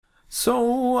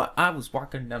So I was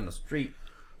walking down the street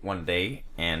one day,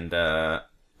 and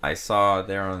I saw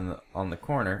there on the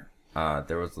corner,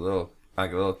 there was a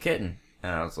little kitten,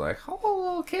 and I was like, "Hello,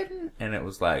 little kitten," and it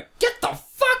was like, "Get the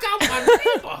fuck out my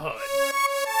neighborhood!"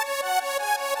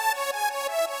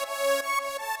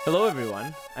 Hello,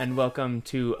 everyone, and welcome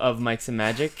to Of Mics and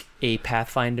Magic, a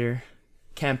Pathfinder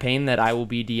campaign that I will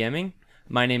be DMing.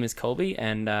 My name is Colby,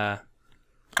 and I'm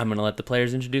going to let the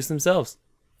players introduce themselves.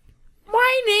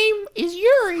 My name is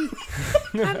Yuri,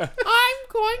 and I'm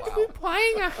going to be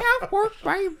playing a half-orc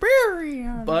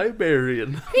barbarian.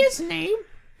 Barbarian. His name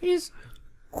is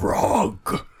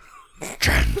Grog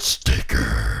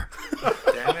Chance-Taker.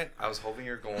 Damn it, I was hoping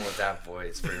you were going with that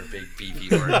voice for your big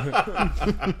beefy word.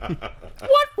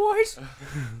 what voice?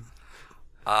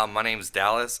 My name's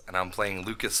Dallas, and I'm playing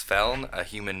Lucas Feln, a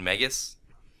human Megas.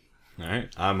 Alright,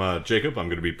 I'm Jacob. I'm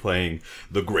going to be playing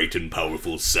the great and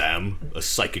powerful Sam, a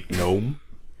psychic gnome.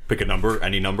 Pick a number,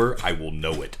 any number, I will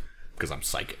know it, because I'm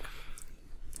psychic.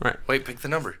 Right. Wait, pick the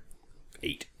number.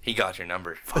 8. He got your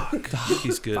number. Fuck,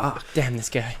 he's good. Damn this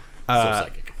guy. So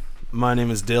psychic. My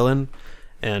name is Dylan,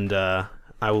 and I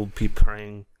will be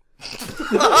praying.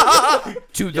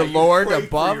 To the Lord Pray for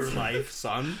above. your life,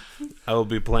 son. I will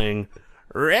be playing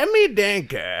Remy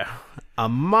Danker, a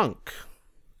monk.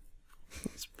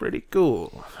 It's pretty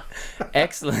cool.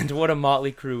 Excellent. What a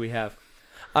motley crew we have.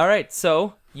 All right,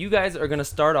 so you guys are going to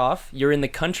start off. You're in the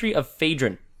country of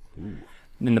Phaedron,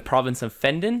 in the province of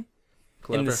Fendon,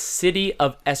 in the city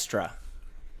of Estra.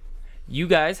 You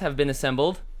guys have been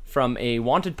assembled from a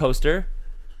wanted poster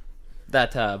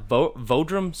that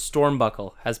Vodrum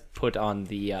Stormbuckle has put on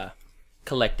the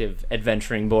collective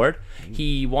adventuring board.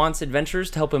 He wants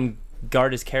adventurers to help him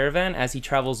guard his caravan as he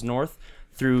travels north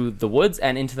through the woods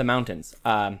and into the mountains.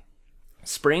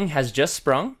 Spring has just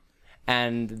sprung,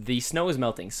 and the snow is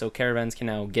melting, so caravans can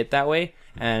now get that way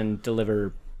and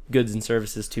deliver goods and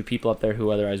services to people up there who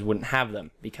otherwise wouldn't have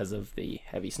them because of the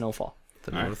heavy snowfall.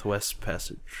 The Northwest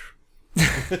Passage.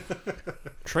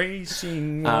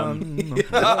 Tracing on the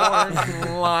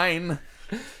warning line.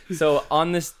 So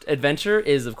on this adventure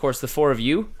is, of course, the four of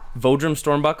you, Vodrum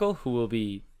Stormbuckle, who will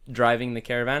be driving the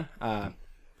caravan,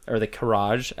 or the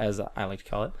carriage, as I like to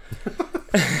call it.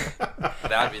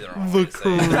 That'd be the wrong way to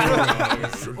say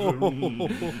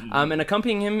it. And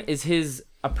accompanying him is his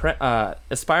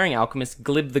aspiring alchemist,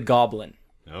 Glib the Goblin.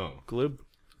 Oh. Glib.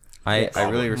 I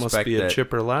really Must respect be a that.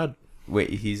 chipper lad. Wait,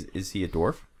 is he a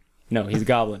dwarf? No, he's a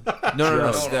goblin.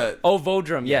 No. Oh,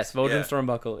 Vodrum. Yes, Vodrum Yeah.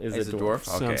 Stormbuckle is He's a dwarf.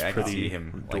 Okay, Sounds I can pretty see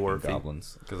him liking dwarfy.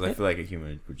 goblins because I feel like a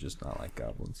human would just not like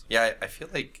goblins Yeah, I feel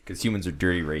like because humans are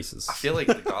dirty racists.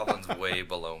 the goblin's way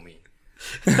below me.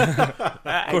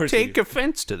 I take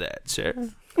offense to that, sir.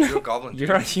 You're a goblin.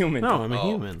 You're a human. No, I'm a Oh.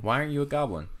 human. Why aren't you a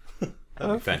goblin?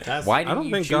 That'd be fantastic. Why I didn't don't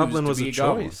you think choose Goblin to was be a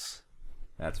goblin? choice.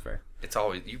 That's fair. It's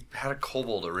always you had a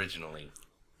kobold originally.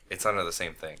 It's under the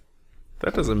same thing.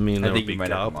 That doesn't mean I it'll think be you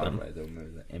might have to Goblin. modify it though. Maybe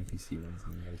the NPC ones.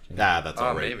 And you gotta change That's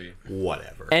all right. Maybe.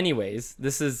 Whatever. Anyways,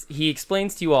 he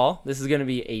explains to you all, this is going to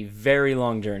be a very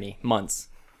long journey, months.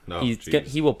 No,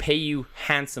 He will pay you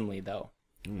handsomely, though,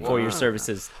 for your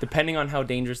services. Depending on how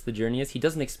dangerous the journey is, he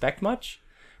doesn't expect much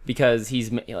because he's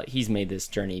made this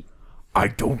journey. I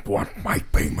don't want my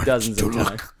payments Dozens to of times.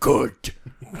 look good.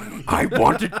 I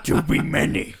want it to be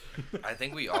many. I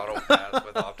think we auto pass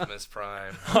with Optimus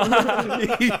Prime.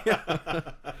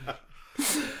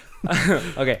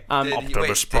 Okay.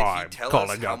 Optimus Prime tell us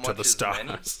calling how out to much the is many?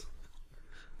 stars.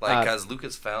 Like, because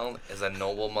Lucas Feln is a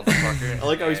noble motherfucker. I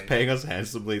like how he's and paying us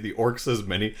handsomely. The orc says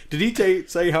many. Did he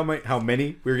say how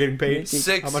many we were getting paid?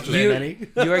 6 How much is you- many?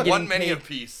 You are getting One many paid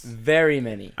apiece. very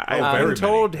many. I've very been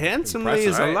told many. handsomely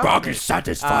is a Impressive. lot. Grog is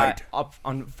satisfied.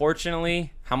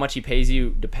 Unfortunately, how much he pays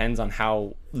you depends on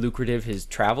how lucrative his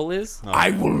travel is. I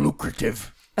will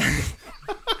lucrative.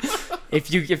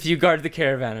 If you guard the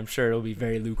caravan, I'm sure it'll be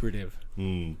very lucrative.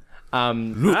 I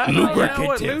don't know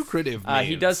what lucrative means.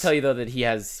 He does tell you though that he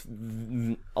has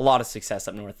a lot of success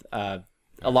up north. A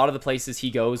lot of the places he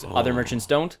goes, other merchants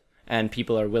don't, and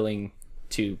people are willing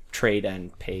to trade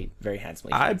and pay very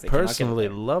handsomely. for I things they cannot get personally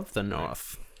up love the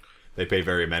North. They pay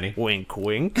very many. Wink,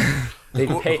 wink. there. They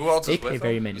pay, Who else they is pay with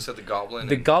very him? many. You said the goblin.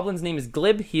 The and goblin's name is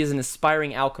Glib. He is an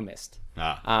aspiring alchemist.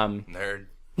 nerd.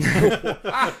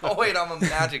 Oh wait, I'm a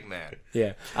magic man.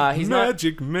 Yeah, he's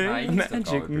Magic Nah, man. you can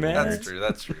still call Magic it man. pretty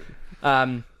That's true.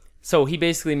 not. So he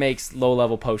basically makes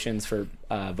low-level potions for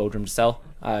Vodrum to sell.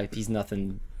 He's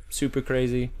nothing super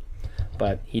crazy,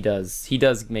 but he does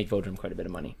make Vodrum quite a bit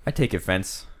of money. I take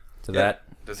offense to Yeah. that.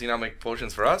 Does he not make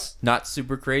potions for us? Not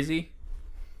super crazy.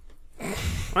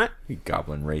 What? You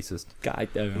goblin racist. Guy,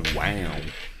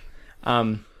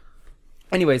 Wow.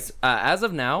 Anyways, as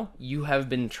of now, you have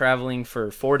been traveling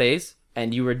for 4 days,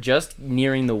 and you were just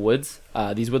nearing the woods.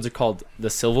 These woods are called the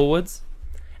Silva Woods.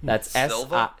 That's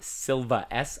Silva? Silva,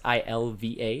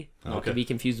 S-I-L-V-A. Not Okay. to be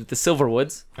confused with the Silver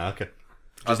Woods. Okay.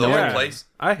 Are those in place?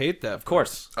 I hate that. Of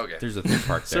course. Okay. There's a theme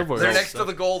park there. Silver. They're next to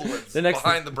the gold woods. They're next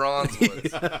behind the bronze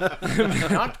woods.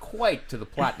 Not quite to the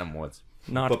platinum woods.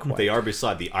 Not But quite. they are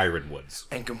beside the Iron Woods.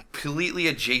 And completely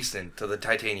adjacent to the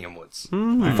titanium woods.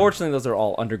 Unfortunately, those are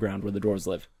all underground where the dwarves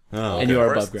live. Oh, And you are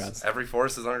Forests? above ground. Every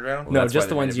forest is underground? No, that's just why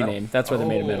the they ones made you it metal. named. That's why they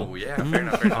made it Oh, metal. yeah. Fair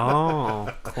enough. Fair enough.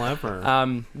 Oh,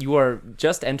 clever. You are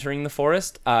just entering the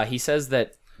forest. He says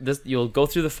that you'll go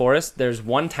through the forest. There's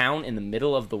one town in the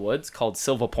middle of the woods called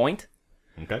Silva Point.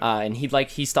 Okay. And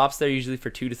he stops there usually for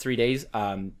 2 to 3 days.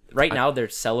 Right now they're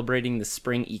celebrating the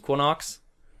spring equinox.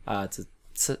 It's a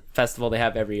festival they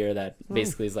have every year that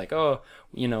basically is like, oh,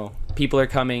 people are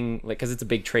coming, like, because it's a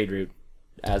big trade route.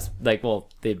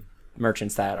 The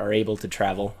merchants that are able to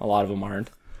travel, a lot of them aren't.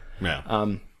 Yeah.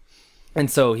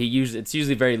 And so it's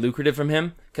usually very lucrative from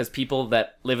him because people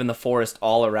that live in the forest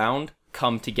all around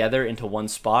come together into one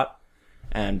spot,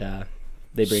 and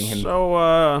they bring him.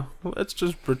 So, let's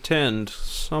just pretend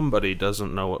somebody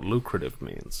doesn't know what lucrative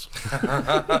means.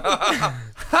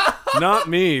 Not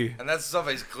me. And that stuff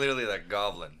is clearly that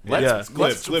goblin. Yeah.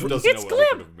 Glib doesn't know it's what Glib.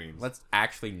 lucrative means. Let's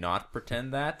actually not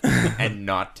pretend that and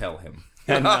not tell him.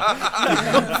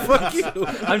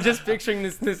 I'm just picturing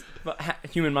this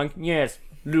human monk. Yes,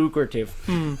 lucrative.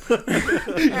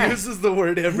 Uses the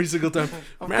word every single time.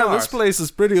 Man, course. this place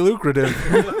is pretty lucrative.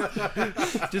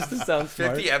 Just to sound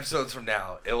smart. 50 episodes from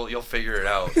now, you'll figure it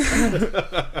out.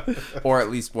 Or at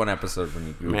least one episode when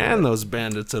you Google Man, it. those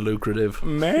bandits are lucrative.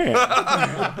 Man.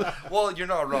 Well, you're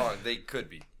not wrong. They could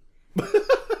be.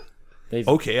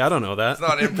 Okay, I don't know that. It's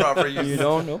not improper use. You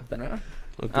don't know that.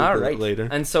 I'll Google All it right. later.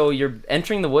 And so you're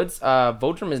entering the woods.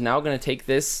 Vodrum is now going to take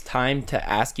this time to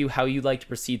ask you how you'd like to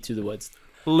proceed through the woods.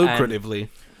 Lucratively.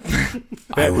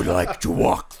 I would like to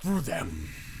walk through them.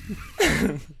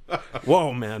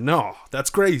 Whoa, man, no, that's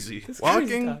crazy.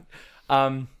 Walking.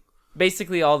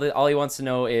 Basically, all he wants to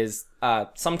know is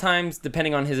sometimes,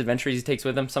 depending on his adventures he takes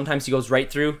with him, sometimes he goes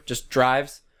right through, just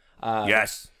drives.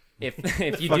 Yes.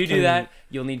 If you do that,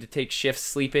 you'll need to take shifts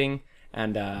sleeping,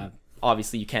 and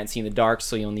obviously you can't see in the dark,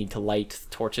 so you'll need to light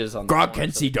torches on. Grog the can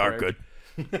corners of see the dark carriage.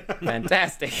 good.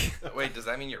 Fantastic. Wait, does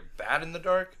that mean you're bad in the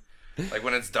dark? Like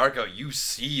when it's dark out, you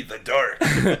see the dark.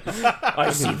 I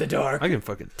see the dark. I can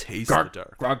fucking taste Grog, the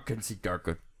dark. Grog can see dark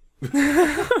good.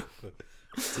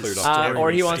 Cleared off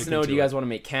Or he to wants to escape know: into do you it. guys want to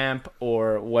make camp,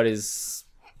 or what is?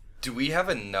 Do we have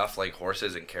enough like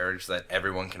horses and carriage that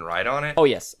everyone can ride on it? Oh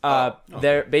yes.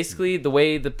 They're basically the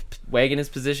way the wagon is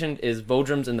positioned is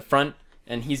Vodrum's in the front,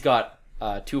 and he's got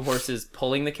 2 horses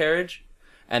pulling the carriage,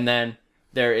 and then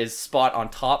there is spot on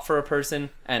top for a person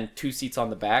and 2 seats on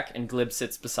the back, and Glib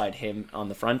sits beside him on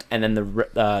the front, and then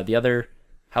the other,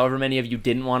 however many of you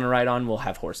didn't want to ride on, will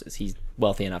have horses. He's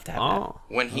wealthy enough to have that. Oh,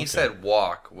 When he said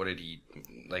walk, what did he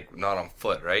like? Not on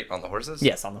foot, right? On the horses?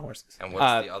 Yes, on the horses. And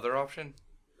what's the other option?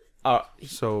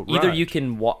 so Either ride. you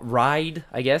can ride,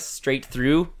 I guess, straight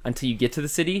through until you get to the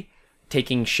city,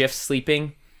 taking shifts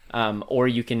sleeping, or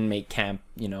you can make camp.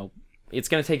 It's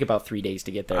going to take about 3 days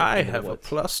to get there. I into the have a woods.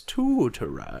 +2 to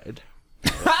ride.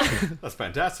 That's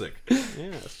fantastic.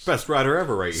 Yes. Best rider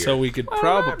ever right here. So we could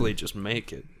probably just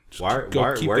make it. Just why keep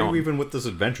are you going. even with this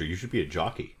adventure? You should be a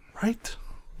jockey. Right.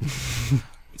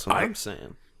 That's what I'm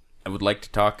saying. I would like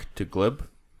to talk to Glib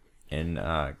in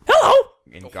Hello!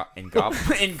 in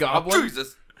Goblin.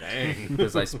 Jesus. Dang.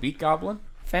 Does I speak Goblin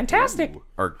Fantastic.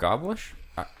 or Goblish?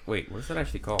 Wait, what is it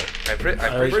actually called? I'm pretty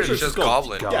sure it's just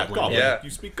goblin. Yeah, goblin. Yeah. You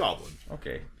speak goblin.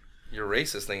 Okay. You're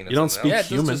racist thinking You don't something speak else.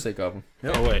 human. say Goblin.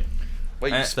 Oh wait,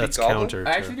 Wait, you speak that's goblin? counter.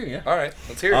 I to- actually do, yeah. All right,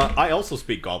 let's hear it. I also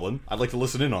speak goblin. I'd like to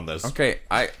listen in on this. Okay,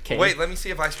 Wait, let me see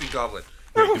if I speak goblin.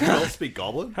 Wait, do we all speak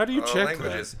goblin? How do you check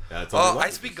Languages. Yeah, it's on the Oh, I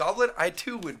language. speak goblin. I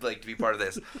too would like to be part of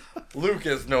this.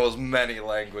 Lucas knows many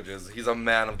languages. He's a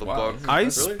man of the book. that? I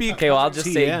speak. Okay, well, I'll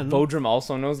just say TN. Bodrum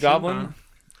also knows Goblin.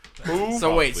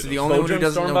 So wait, so the only one who Bodrum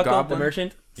doesn't know Stormbuckle, the Goblin?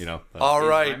 merchant. You know. All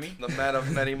right, Remy? the man of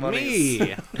many monies.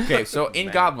 Me. Okay, so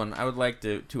in Goblin, I would like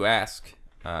to ask,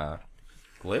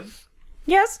 Glib?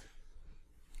 Yes.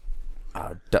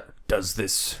 Does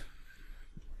this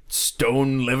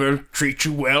stone liver treat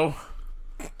you well?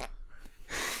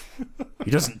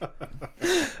 He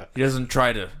doesn't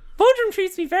try to. Bodrum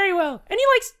treats me very well, and he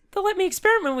likes to let me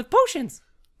experiment with potions.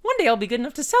 One day I'll be good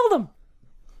enough to sell them.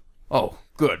 Oh,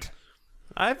 good.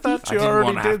 I thought I you didn't already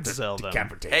want to have did to sell them.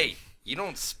 decapitate. Hey, you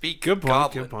don't speak Good point,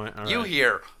 goblin. good point. All You right.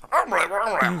 hear.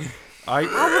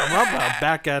 I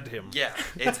back at him. Yeah,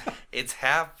 it's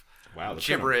half Wow. That's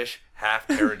gibberish, half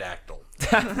pterodactyl.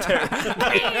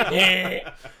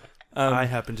 I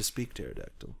happen to speak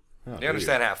pterodactyl. You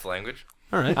understand half the language?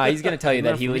 All right. He's going to tell you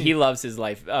that he loves his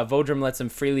life. Vodrum lets him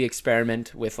freely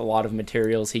experiment with a lot of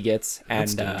materials he gets.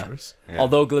 That's And dangerous.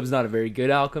 although Glib's not a very good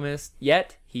alchemist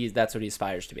yet, that's what he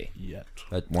aspires to be. Yet.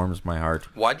 That warms my heart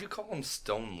Why'd you call him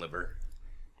Stone Liver?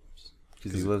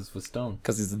 because he lives with stone.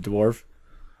 Because he's a dwarf.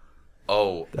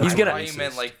 Oh, He's I gonna- thought you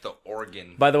meant like the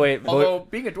organ. By the way, Although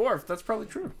being a dwarf, that's probably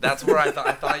true. That's where I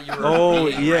thought you were. Oh,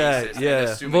 being yeah, racist and yeah.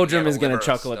 assuming he had Vodrum a is going to liver of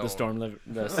chuckle at the stone.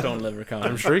 stone liver comment.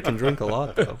 I'm sure he can drink a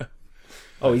lot, though.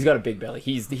 Oh, he's got a big belly.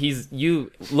 He's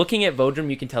you looking at Vodrum,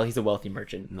 you can tell he's a wealthy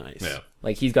merchant. Nice. Yeah.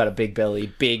 Like he's got a big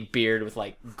belly, big beard with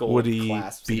like gold Would he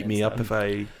clasps. beat and me up stuff. if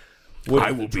I...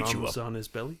 I will beat you drums up. on his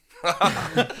belly?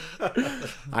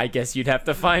 I guess you'd have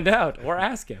to find out or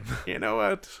ask him. You know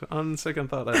what? On second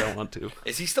thought, I don't want to.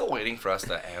 Is he still waiting for us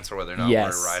to answer whether or not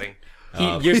Yes. we're riding?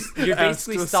 You're asked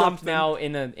basically us stopped something. now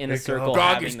in a circle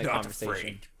Grog having is the not conversation.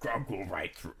 afraid. Grog will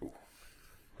ride through.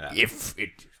 If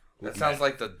it... That sounds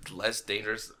like the less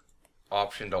dangerous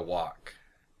option to walk.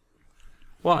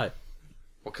 Why?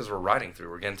 Well, because we're riding through,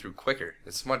 we're getting through quicker.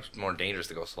 It's much more dangerous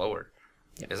to go slower,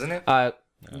 isn't it?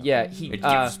 Yeah, It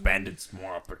gives bandits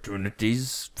more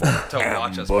opportunities for To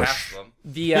watch us ambush. pass them.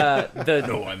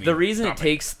 No, I mean, the reason it stop it.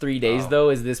 takes 3 days though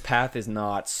is this path is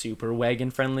not super wagon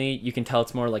friendly. You can tell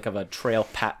it's more like of a trail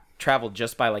traveled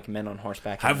just by like men on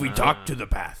horseback. Have we talked to the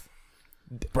path?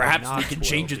 Perhaps not we can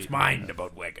change will its be. mind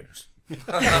about wagons.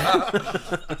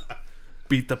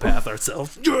 Beat the path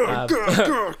ourselves.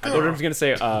 Vodrum's gonna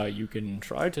say, you can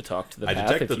try to talk to the I path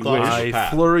detect if the you thought wish. of I the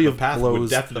path. flurry The of path blows would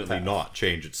to the definitely path. not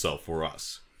change itself for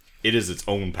us. It is its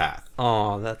own path.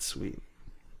 Oh, that's sweet.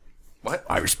 What?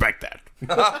 I respect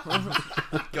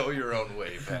that. Go your own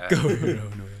way, Pat.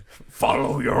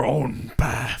 Follow your own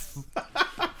path.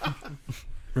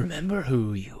 Remember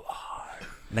who you are.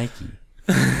 Nike.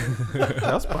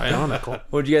 That's bionicle.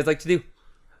 What would you guys like to do?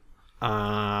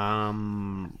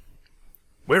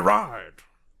 We ride.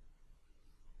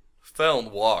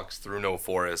 Feln walks through no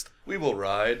forest. We will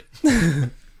ride.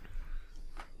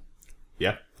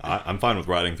 Yeah, I'm fine with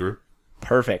riding through.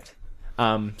 Perfect.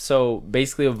 So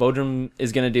basically what Vodrum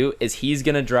is going to do is he's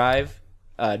going to drive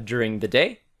during the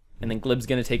day, and then Glib's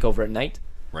going to take over at night.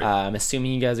 Right. I'm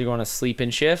assuming you guys are going to sleep in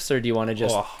shifts, or do you want to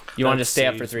just stay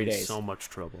up for 3 days? So much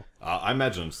trouble. I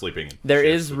imagine I'm sleeping. in There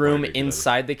shifts is would room probably be good.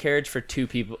 inside the carriage for 2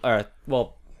 people.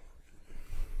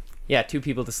 2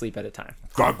 people to sleep at a time.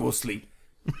 Grog will sleep.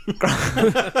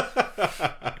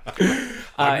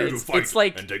 It's fight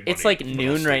like and take it's money like for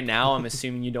noon us. right now. I'm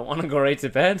assuming you don't want to go right to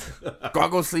bed.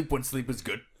 Grog will sleep when sleep is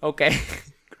good. Okay.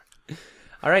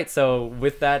 All right. So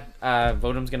with that,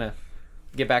 Vodum's gonna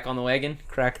get back on the wagon,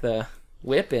 crack the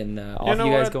whip, and off know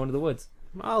you guys what? go into the woods.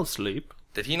 I'll sleep.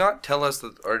 Did he not tell us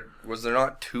that, or was there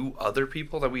not 2 other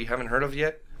people that we haven't heard of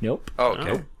yet? Nope. Oh,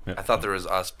 okay. No. I thought there was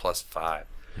us plus 5.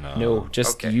 No,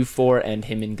 just okay. you 4 and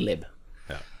him and Glib.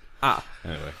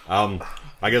 Anyway,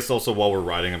 I guess also while we're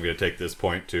riding, I'm going to take this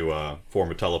point to form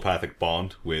a telepathic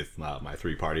bond with my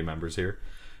 3 party members here.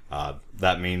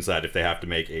 That means that if they have to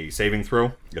make a saving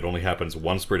throw, it only happens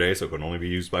once per day, so it can only be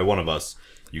used by one of us.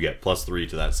 You get +3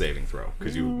 to that saving throw,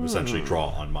 because you essentially draw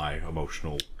on my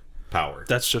emotional power.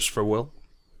 That's just for Will.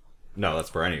 No, that's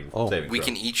for any saving We throw.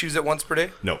 can each use it once per day?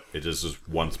 No, it is just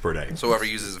once per day. So whoever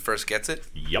uses it first gets it?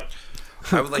 Yep.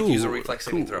 I would like to use a reflex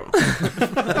saving throw.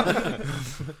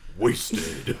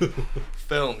 Wasted.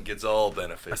 Feln gets all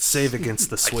benefits. Save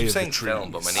against the I sway keep of the saying trees.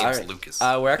 Feln, but my name's All right. Lucas.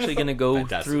 We're actually gonna go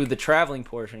Fantastic. through the traveling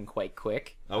portion quite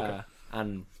quick. Okay.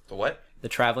 On the what? the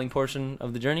traveling portion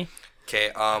of the journey.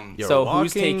 Okay, You're So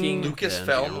who's walking, taking- Lucas then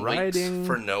Feln you're waits riding.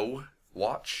 for no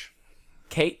watch.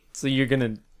 Kate. So you're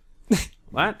gonna.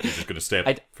 What? You're just going to stay up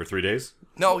I- for 3 days?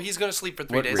 No, he's gonna sleep for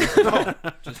 3 days.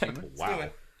 Wow.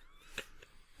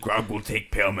 Grog will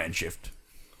take Pale Man shift.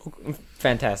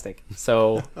 Fantastic.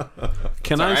 So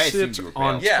Can I Sorry, I sit assumed you were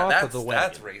on pale. Yeah, top of the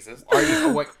that's wagon? racist. Are you?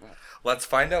 Oh, wait. Let's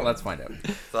find out. Let's find out.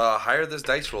 The higher this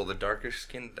dice roll, the darker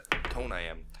skinned tone I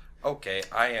am. Okay,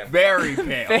 I am. Very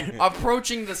pale.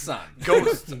 Approaching the sun.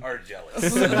 Ghosts are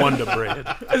jealous. Wonder bread.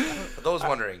 For those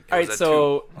wondering, it All right, was a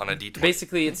so 2 on a d20.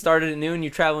 basically, it started at noon.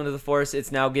 You travel into the forest.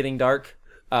 It's now getting dark.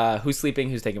 Who's sleeping?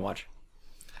 Who's taking watch?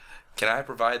 Can I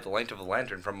provide the light of the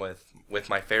lantern from with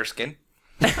my fair skin?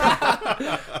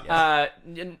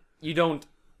 You don't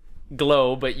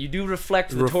glow, but you do reflect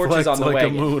the torches Reflects on the like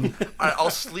wagon. a moon. I'll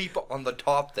sleep on the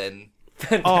top then.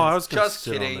 Oh, I was gonna Just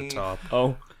sit on kidding. the top.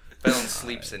 Oh, Felon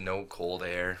sleeps in no cold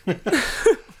air.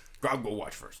 Grog will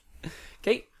watch first.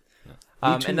 okay.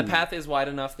 And the path is wide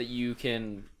enough that you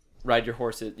can ride your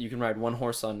horses. You can ride one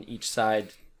horse on each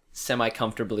side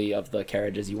semi-comfortably of the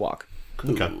carriage as you walk.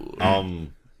 Okay.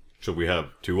 Should we have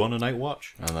 2 on a night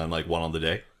watch and then like 1 on the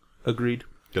day? Agreed.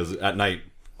 Because at night,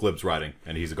 Glib's riding,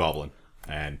 and he's a goblin,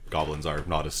 and goblins are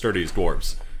not as sturdy as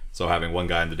dwarves. So having 1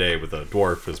 guy in the day with a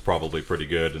dwarf is probably pretty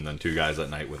good, and then 2 guys at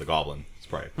night with a goblin is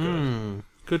probably good.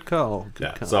 Good call. Good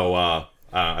Yeah. call. So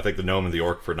I think the gnome and the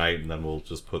orc for night, and then we'll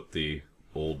just put the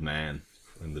old man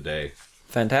in the day.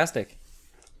 Fantastic.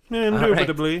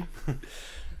 Indubitably.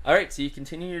 All right, so you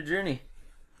continue your journey.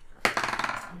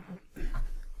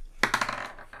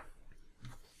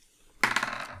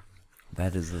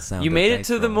 That is the sound. You of made it dice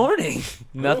to the rolling. morning.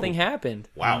 Nothing happened.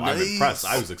 Wow, I'm impressed.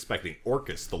 I was expecting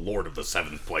Orcus, the lord of the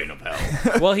 7th plane of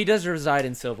hell. Well, he does reside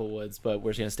in Silverwoods, but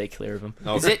we're just gonna stay clear of him.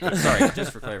 Is it? Sorry,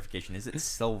 just for clarification, is it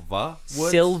Silva?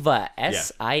 Silva,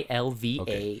 Silva.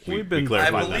 Okay. We We've been- I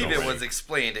clarified that believe it already. was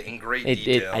explained in great It,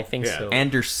 detail. I think Yeah. so.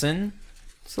 Anderson.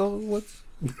 So what's?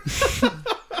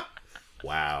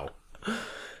 Wow.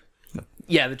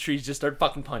 Yeah, the trees just start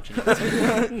fucking punching.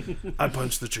 I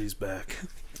punched the trees back.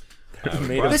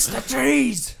 It's the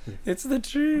trees. It's the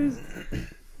trees.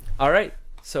 All right,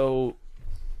 so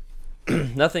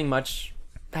nothing much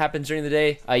happens during the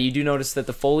day. You do notice that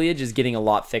the foliage is getting a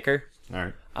lot thicker. All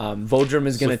right. Vodrum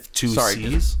is gonna. With 2 sorry,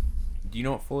 C's? Do you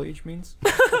know what foliage means?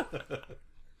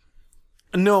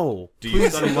 No. Do you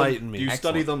Please study enlighten them, me. Do you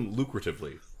study them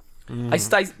lucratively? I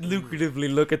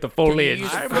lucratively look at the Can you foliage.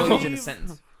 use I foliage in a believe-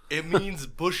 sentence? It means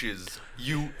bushes,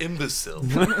 you imbecile.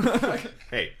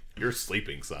 Hey, you're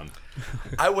sleeping, son.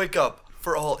 I wake up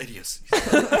for all idiocy.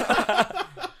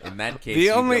 In that case, The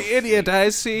you only go idiot I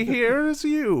see here is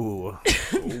you.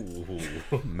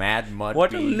 Mad mud.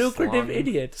 What a being lucrative slung.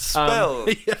 idiot. Spell.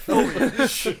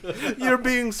 You're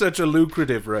being such a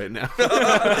lucrative right now.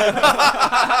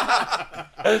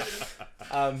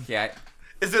 Yeah,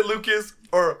 Is it Lucas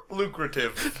or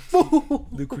lucrative?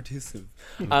 Lucrative.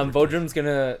 Vodrum's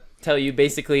gonna tell you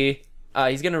basically.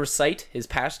 He's gonna recite his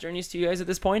past journeys to you guys at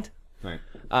this point. Right.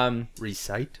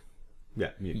 Recite?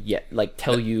 Yeah. Yeah, like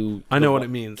tell you. I know what it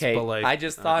means, Okay, but like... I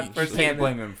just thought you can't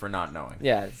blame him for not knowing.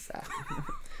 Yeah.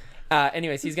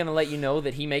 Anyways, he's gonna let you know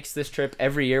that he makes this trip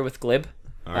every year with Glib.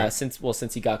 right. Since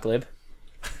he got Glib.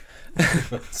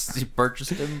 He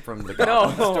purchased him from the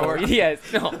goblin No, store. yes,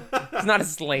 no, he's not a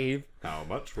slave. How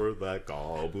much for that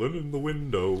goblin in the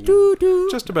window?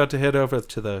 Just about to head over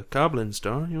to the goblin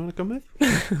store. You want to come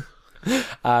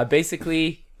with?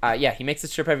 Basically, he makes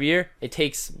this trip every year. It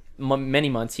takes many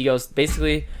months. He goes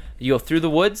basically, you go through the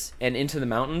woods and into the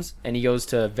mountains, and he goes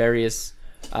to various,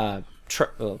 I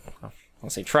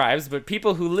won't say tribes, but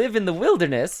people who live in the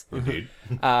wilderness, Indeed.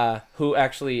 who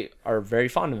actually are very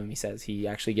fond of him. He says he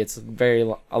actually gets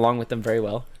along with them very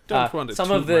well. Don't want to some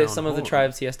toot of my the own some of the horn.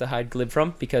 tribes he has to hide Glib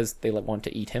from because they want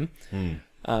to eat him.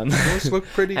 Those look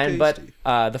pretty tasty. But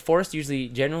the forest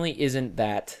generally isn't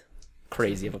that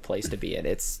crazy of a place to be in.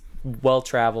 It's well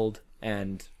traveled,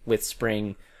 and with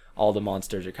spring, all the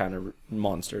monsters are kind of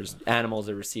monsters. Animals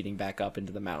are receding back up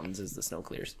into the mountains as the snow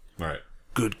clears. All right.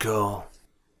 Good call.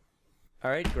 All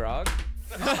right, Grog.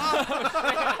 We'll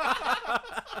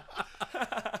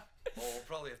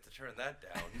probably have to turn that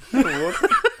down.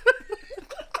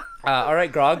 All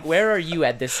right, Grog. Where are you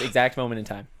at this exact moment in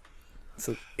time?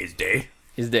 It's day.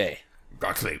 Is day.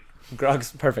 Got sleep.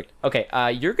 Grog's perfect. Okay,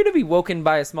 you're gonna be woken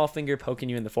by a small finger poking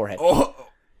you in the forehead.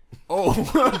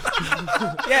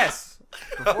 Yes.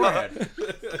 The forehead.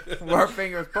 Where our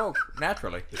fingers poke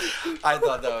naturally. I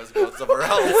thought that was going somewhere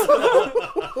else.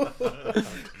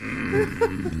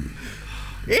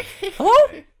 Hello?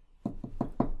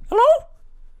 Hello?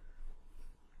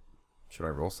 Should I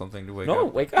roll something to wake No,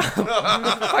 up? wake up!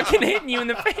 Fucking hitting you in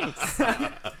the face.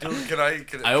 Dude, can I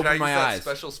open use my that eyes.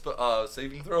 special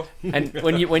saving throw? And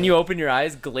when you open your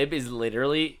eyes, Glib is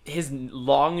literally, his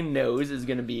long nose is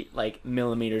gonna be like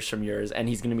millimeters from yours, and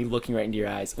he's gonna be looking right into your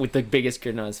eyes with the biggest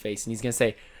grin on his face, and he's gonna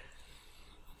say,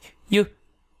 "You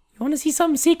want to see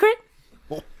something secret?"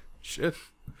 Shit.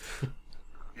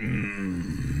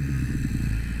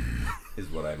 Is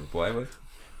what I reply with.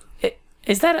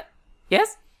 Is that a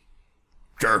yes?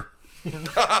 Sure. And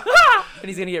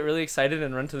he's gonna get really excited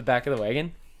and run to the back of the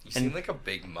wagon. You seem like a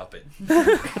big muppet.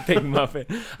 Big muffin.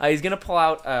 He's gonna pull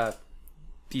out a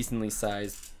decently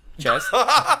sized chest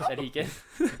that he can.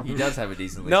 He does have a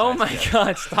decently No, sized my chest.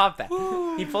 God! Stop that.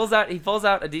 He pulls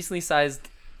out a decently sized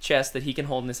chest that he can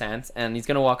hold in his hands, and he's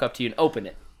gonna walk up to you and open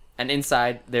it. And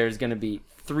inside there's gonna be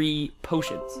 3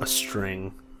 potions. A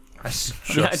string.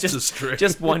 Yeah, Just a string.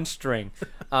 Just one string.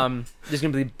 There's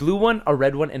gonna be a blue one, a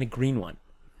red one, and a green one.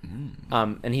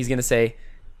 And he's gonna say,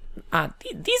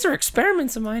 "These are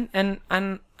experiments of mine, and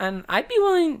I'd be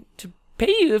willing to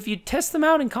pay you if you test them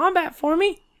out in combat for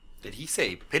me." Did he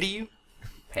say pity you?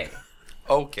 Hey.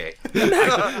 Okay.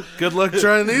 Good luck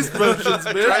trying these potions,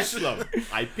 bitch. Test them.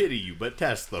 I pity you, but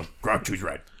test them. Groucho's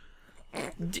right.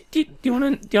 Do you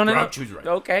want to know? Groucho's right.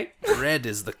 Okay. Red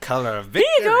is the color of There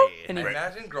victory. you go. And he,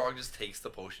 Imagine Grog just takes the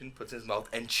potion, puts it in his mouth,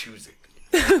 and chews it.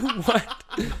 what?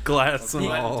 Glass and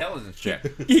all. Intelligence check.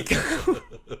 He go-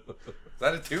 Is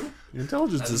that a 2?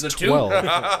 Intelligence is That's a 12.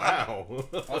 Wow.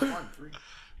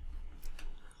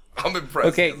 I'm impressed.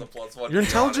 Okay. He has a +1. Your to be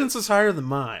intelligence is higher than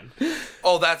mine. honest.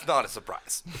 Oh, that's not a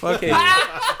surprise. Okay.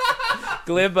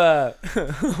 Glib,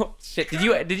 shit.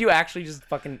 Did you actually just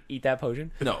fucking eat that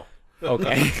potion? No.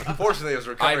 Okay. Unfortunately, it was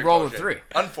a recovery I rolled a potion. 3.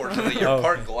 Unfortunately, you're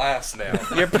part glass now.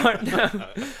 Your partner.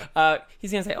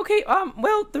 He's gonna say, okay.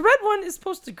 Well, the red one is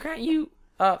supposed to grant you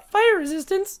fire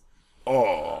resistance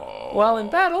Oh. while in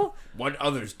battle. What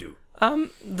others do?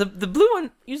 The blue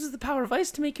one uses the power of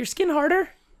ice to make your skin harder.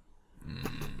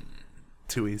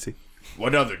 Too easy.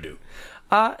 What other do?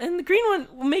 And the green one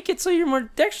will make it so you're more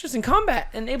dexterous in combat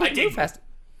and able to move faster.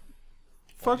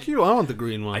 Fuck you. I want the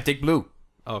green one. I take blue.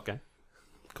 Okay.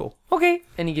 Cool. Okay.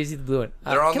 And he gives you the blue one.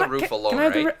 They're on can the I- roof can, alone, can I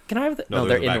have right? Can I have the? No, No,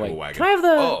 they're they're in the in the back of way. a wagon. Can I have the?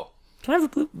 Oh, Can I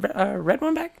have the blue, red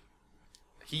one back?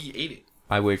 he ate it.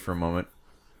 I wait for a moment.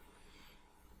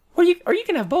 Or you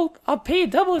can have both. I'll pay you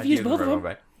double if I you use give the both of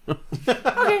red them. one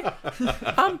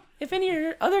back. Okay. If any of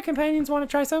your other companions want to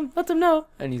try some, let them know.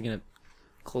 And he's gonna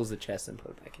close the chest and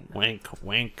put it back in. Wank,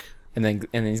 wank. And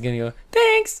then he's gonna go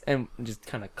thanks and just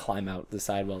kind of climb out the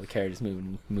side while the carriage is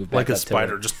moving, move back Like a up to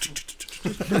spider. it.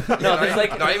 Just. No, there's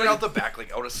like Not even out the back,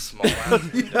 like out a small ass.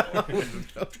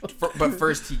 But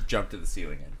first he jumped to the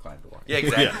ceiling and climbed the wall. Yeah,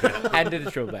 exactly. and did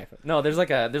a triple backflip. No, there's like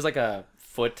a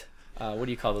foot. What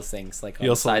do you call those things? Like on He the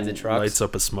also sides of trucks. lights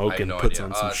up a I smoke have and no puts idea.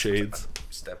 on some shades.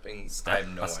 Stepping. I have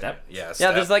no A step? idea. Yeah, Yeah,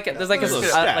 step. there's like a it's like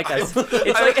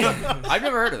I've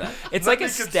never heard of that. it's Let like me a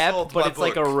step, consult but my it's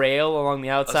like a book. rail along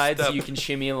the outside, so step. you can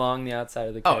shimmy along the outside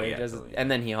of the Oh, carriage, yeah, as- totally. and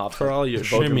then he hops For up all your the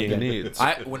boat room shimmying again. needs.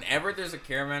 Whenever there's a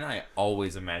caravan, I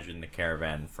always imagine the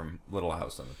caravan from Little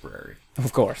House on the Prairie.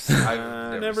 Of course.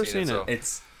 I've never seen so-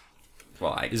 It's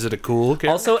well, Is it a cool character?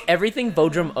 Also, everything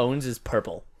Bodrum owns is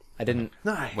purple. I didn't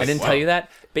Nice. tell you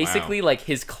that. Basically, like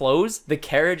his clothes, the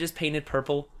carriage is painted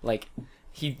purple. Like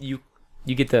you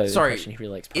get the Sorry, impression he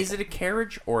really likes purple. is it a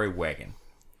carriage or a wagon?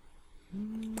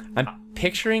 I'm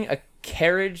picturing a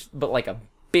carriage, but like a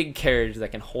big carriage that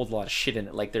can hold a lot of shit in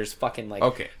it. Like there's fucking like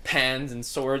Okay. pans and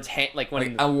swords, like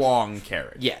when Like a long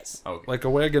carriage. yes, Okay. Like a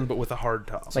wagon, but with a hard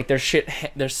top. like there's shit,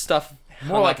 there's stuff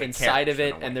More hung like up a inside of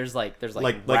carriage it, than a and there's like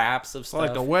Like- wraps of stuff.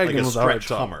 like a wagon Like a with a hard stretched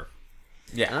top. Hummer.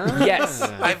 Yeah. Yes,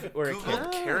 I've Or a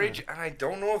googled carriage, and I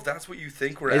don't know if that's what you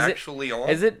think we're Is it- actually on.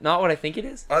 is it not what I think it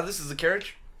is? This is the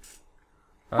carriage.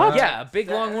 Yeah, a big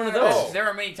long one of those. Oh. There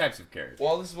are many types of carriage.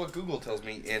 Well, this is what Google tells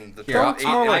me in the Here, top It's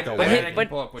more like a But, wagon. his, but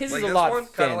his Like is a this lot one,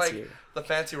 kind of fancier. like the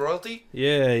fancy royalty.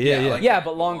 Yeah. like- Yeah,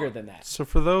 but longer than that. So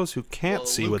for those who can't Well,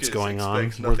 see what's Lucas going on,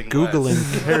 expects we're nothing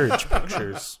googling less. carriage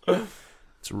pictures.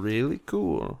 It's really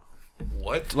cool.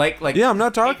 What? Like Yeah, I'm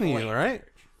not talking to Wait. you, all right?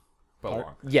 but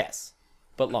long. Yes,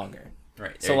 but longer.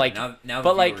 Right. So there- like, now but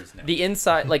the like viewers know. the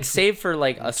inside, like save for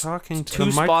like talking to two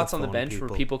the spots on the microphone, bench people.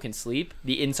 where people can sleep.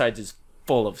 The insides is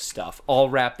full of stuff, all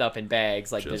wrapped up in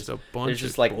bags. Like Just there's a bunch there's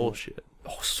just of like bullshit.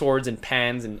 swords and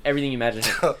pans and everything you imagine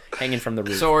hanging from the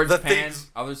roof. swords, The pans,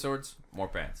 things- other swords, more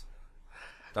pans.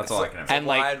 That's all I can imagine. And,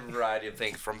 like- wide variety of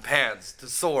things, from pans to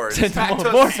swords To back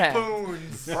to more pans.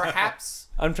 spoons. Perhaps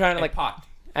I'm trying to a like pot.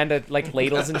 and like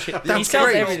ladles and shit. He That's sells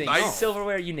great. everything, Nice.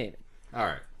 silverware, you name it. All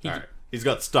right. He's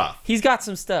got stuff. He's got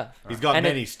some stuff. He's got And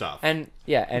many it- stuff. And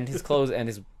yeah, and his clothes and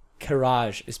his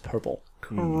carriage is purple.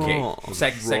 Okay.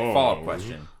 Second follow-up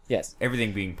question. Yes,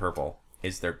 Everything being purple,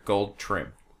 is there gold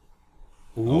trim?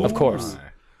 of course.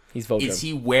 He's Vodrum. Is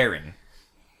he wearing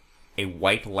a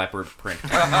white leopard print?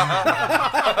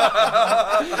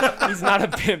 He's not a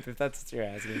pimp, if that's what you're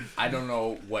asking. I don't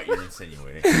know what you're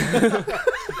insinuating. That's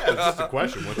just a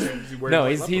question. What's he wearing? No,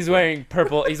 white he's leopard wearing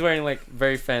purple. He's wearing like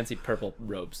very fancy purple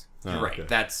robes. print? Oh, Right. okay.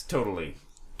 That's totally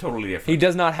He different.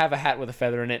 does not have a hat with a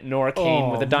feather in it, nor a cane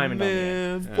with a diamond on the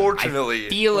end. Fortunately,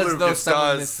 Feel as though Lucas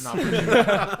someone does. missed an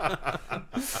opportunity.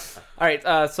 All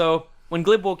right, so when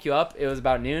Glib woke you up, it was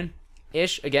about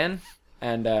noon-ish again,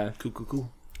 and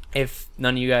Cool. if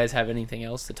none of you guys have anything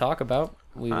else to talk about,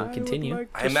 we will continue.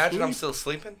 I imagine I'm still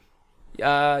sleeping.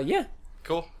 Yeah.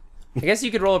 Cool. I guess you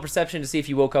could roll a perception to see if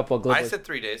you woke up while Glib I was... said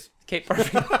 3 days. Okay,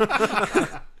 perfect.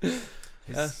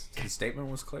 His statement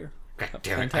was clear. God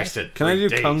damn it! I said Can I 3 do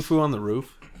days. kung fu on the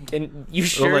roof? And you Or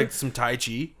sure like some tai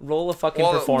chi? roll a fucking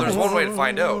Well, performance. there's one way to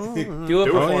find out. Do a it.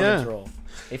 performance Oh, yeah. roll.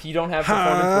 If you don't have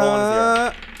performance, roll on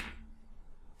a 0.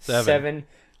 7. 7.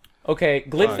 Okay,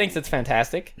 Glib thinks it's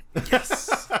fantastic. Yes.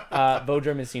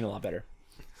 Vodrum has seen a lot better.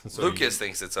 Lucas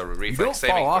thinks it's a You don't reflex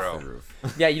saving fall throw. off the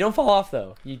roof. Yeah, you don't fall off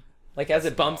though. You like as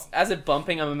it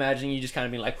bumping. I'm imagining you just kind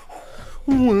of being like,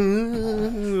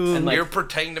 and like You're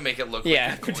pretending to make it look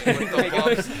yeah, like you're pretending going to with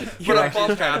make the it bump. look- But you're a actually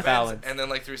bump trying to happens, balance. and then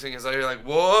like 3 seconds later, you're like,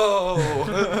 whoa.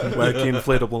 Wacky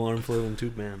inflatable arm flailing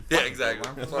tube man. Yeah,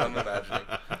 exactly. That's what I'm imagining.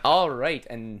 All right,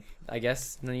 and I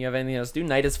guess none of you have anything else to do.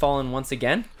 Night has fallen once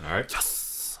again. All right.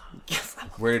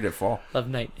 Where did it fall? Love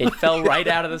night. It fell right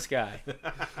out of the sky.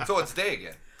 So it's day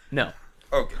again. No,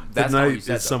 Okay. That's the not what night you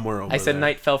said. is somewhere over I said there.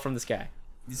 night fell from the sky.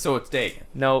 So it's day again.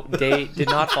 No, day did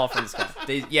not fall from the sky.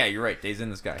 Day, yeah, you're right. Day's in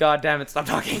the sky. God damn it! Stop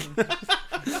talking.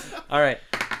 All right.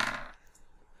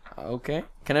 Okay.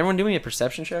 Can everyone do me a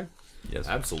perception check? Yes.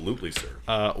 Absolutely, sir.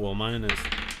 Well, mine is.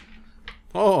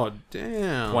 Oh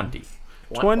damn. 20.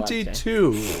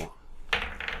 22.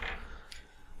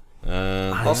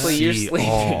 Also, you're See sleeping.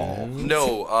 all.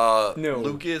 No, No.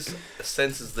 Lucas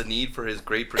senses the need for his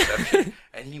great perception,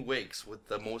 and he wakes with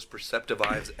the most perceptive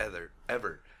eyes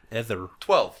ever. Ether.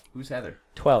 12. Who's Heather?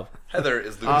 12. Heather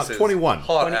is Lucas's 21.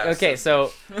 hot ass. Okay,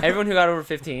 so everyone who got over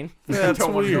 15, That's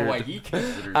Don't want to know weird. why he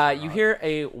considers you hear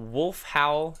a wolf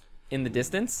howl in the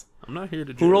distance. I'm not here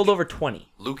to. Who rolled over 20?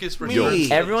 Lucas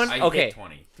returns. Everyone? I Okay. hit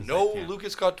 20. No,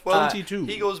 Lucas got 12. 22.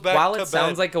 He goes back While to it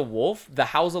sounds bed. like a wolf, the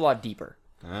howl's a lot deeper.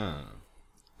 Ah.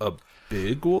 A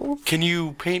big wolf? Can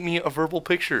you paint me a verbal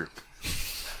picture?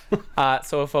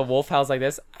 So if a wolf howls like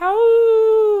this,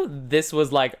 ow, this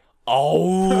was like,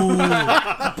 oh,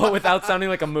 but without sounding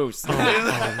like a moose.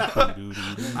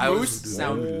 Moose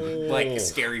sound like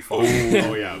scary fall.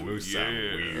 Oh yeah, moose sound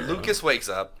weird. Lucas wakes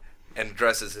up and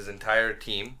addresses his entire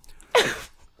team.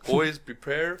 Boys,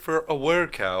 prepare for a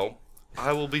were-cow.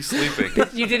 I will be sleeping.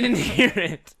 You didn't hear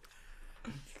it.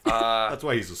 That's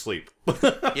why he's asleep.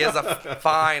 He has a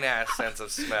fine-ass sense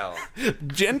of smell.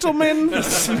 Gentlemen,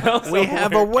 we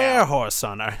have a werehorse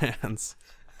on our hands.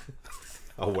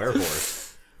 A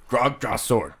werehorse. Grog, draw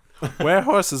sword.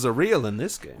 Werehorses are real in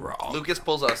this game. Lucas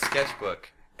pulls out a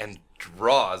sketchbook and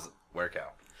draws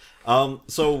were-cow.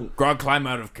 So Grog, climb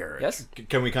out of carriage. Yes?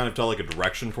 can we kind of tell like a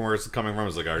direction from where it's coming from?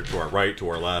 Is it like to our right, to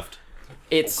our left?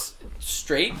 It's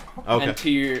straight Okay. and to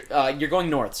your, you're going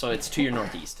north, so it's to your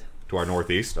northeast. To our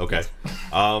northeast. Okay.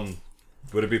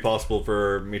 Would it be possible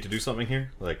for me to do something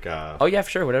here? Like Oh yeah, for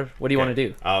sure, whatever. What do you want to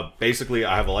do? basically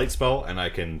I have a light spell and I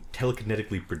can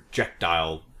telekinetically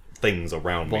projectile things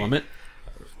around me. Vomit.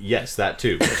 Yes, that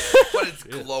too. But it's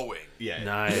glowing. Yeah.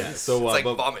 Nice. Yeah. So It's like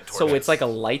but- vomit torments. So it's like a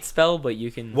light spell, but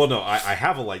you can... well, no, I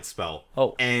have a light spell.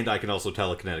 Oh. And I can also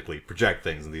telekinetically project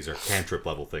things, and these are cantrip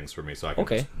level things for me. So I can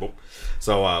Okay. just, boop.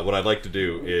 So what I'd like to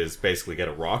do is basically get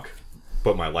a rock,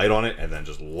 put my light on it, and then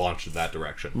just launch in that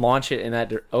direction. Launch it in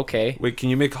that... Okay. Wait, can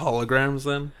you make holograms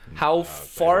then? How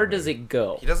far does it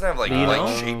go? He doesn't have like Do you know?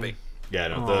 light shaping. Yeah,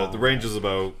 no, the range is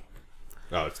about.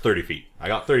 Oh, it's 30 feet. I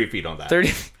got 30 feet on that.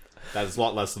 30... That is a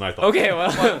lot less than I thought. Okay,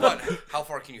 well... But how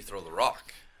far can you throw the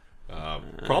rock?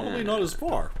 Probably not as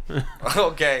far.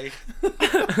 Okay.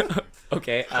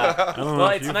 Okay, I don't know well,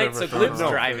 if it's you've night, ever so thrown Glib's a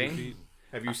rock driving. 30 feet.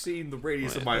 Have you seen the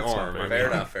radius of my that's not arm? fair. I Fair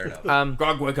mean, enough, fair enough.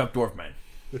 Grog, wake up, dwarf man.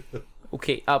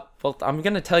 Okay, well, I'm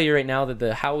gonna tell you right now that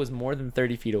the howl is more than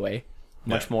 30 feet away.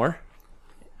 Much Yeah. more.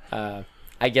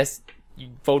 I guess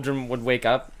Vodrum would wake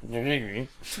up. What do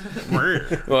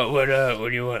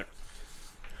you want?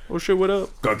 Oh shit, what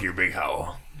up? Grog, your big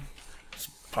howl.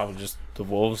 Probably just the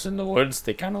wolves in the woods.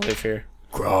 They kind of live here.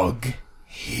 Grog,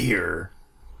 here.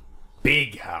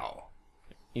 Big howl.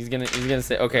 He's gonna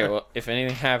say, okay, well, if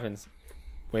anything happens,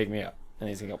 wake me up. And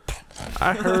he's gonna go,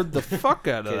 I heard the fuck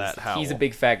out of 'cause that howl. he's a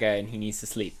big fat guy and he needs to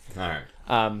sleep.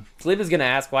 Alright. Glib is gonna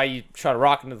ask why you shot a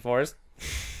rock into the forest.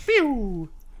 Pew!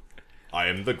 I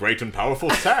am the great and powerful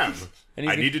Sam. And he's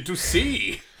I gonna- needed to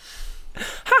see.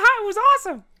 Haha, it was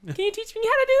awesome. Can you teach me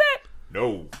how to do that?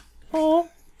 No. Oh.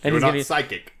 And You're he's not gonna,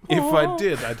 psychic. If I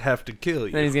did, I'd have to kill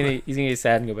you. then he's gonna get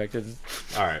sad and go back to his...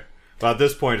 Alright. But at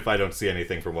this point, if I don't see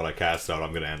anything from what I cast out,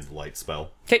 I'm going to end the light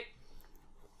spell. Okay.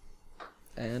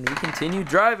 And we continue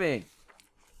driving.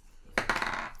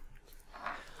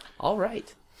 All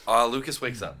right. Lucas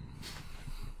wakes up.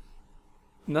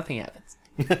 Nothing happens.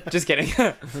 Just kidding.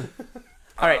 All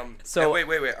right. So and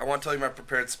wait. I want to tell you my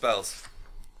prepared spells.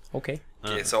 okay.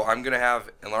 Okay, so I'm gonna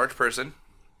have enlarged person,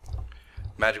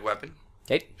 magic weapon,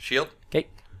 Okay. shield, Okay.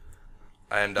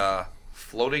 and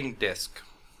floating disc.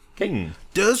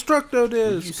 Destructo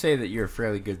Did you disc. say that you're a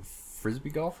fairly good frisbee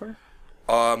golfer?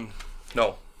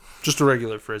 No. Just a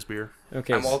regular frisbee.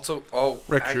 Okay. I'm also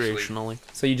actually, Recreationally.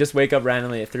 So you just wake up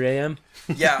randomly at 3 a.m.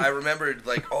 yeah, I remembered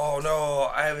like, oh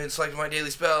no, I haven't selected my daily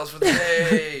spells for the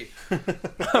day.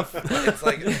 It's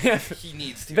like he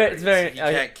needs to. It's very. He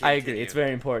can't I agree. continue. It's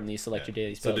very important that you select your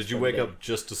daily So spells. did you for the wake day. up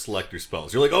just to select your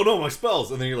spells? You're like, oh no, my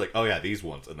spells, and then you're like, oh yeah, these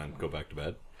ones, and then go back to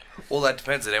bed. Well, that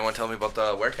depends. Did anyone tell me about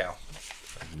the werecow?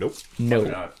 Nope.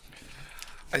 No.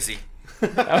 I see.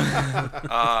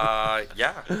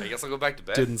 Yeah, I guess I'll go back to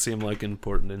bed. Didn't seem like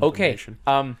important Okay.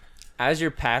 information. As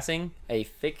you're passing a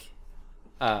thick,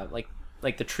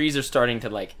 like the trees are starting to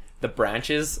like the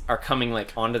branches are coming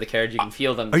like onto the carriage. You can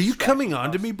feel them. Are you scratching coming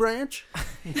on to off. me, Branch?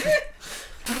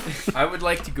 I would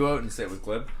like to go out and sit with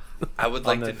Glib. I would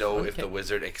like the- to know if okay. the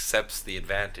wizard accepts the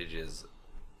advantages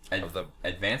of the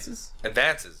Advances?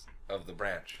 advances of the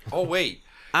branch. Oh wait,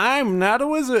 I'm not a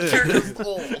wizard. you're just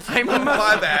old.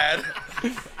 My bad.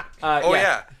 Oh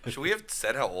yeah. Should we have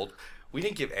said how old? We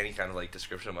didn't give any kind of like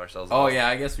description of ourselves. Oh yeah,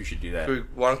 I guess we should do that. Do we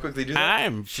want to quickly do that?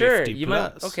 I'm 50 Sure, you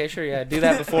plus. might. Okay, sure, yeah. Do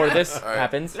that before this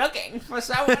happens. Looking for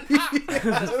someone hot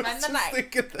to spend the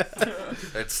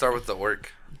night. Let's start with the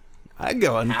orc. I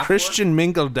go on Half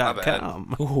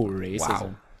christianmingle.com. Ooh, racism.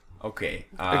 Wow. Okay.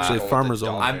 Actually, Go with farmers the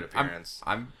only. dominant I'm appearance.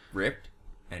 ripped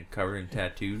and covered in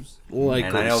tattoos. Like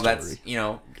and I know Story.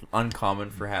 that's, uncommon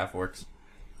for half orcs.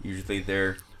 Usually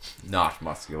they're not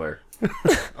muscular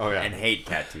Oh yeah. and hate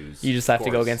tattoos. You just have to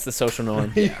go course. against the social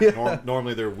norm.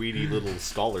 Normally they're weedy little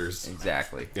scholars.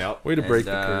 Exactly. Yeah. Way to break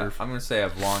And, the curve. I'm gonna say I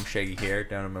have long, shaggy hair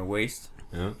down at my waist,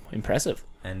 Yeah. Impressive.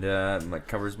 and it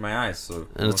covers my eyes. So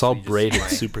And it's all mostly just braided, my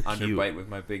super cute. Underbite with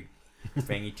my big,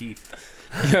 fangy teeth.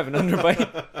 You have an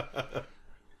underbite.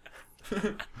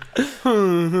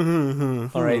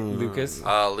 All right, Lucas.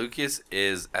 Lucas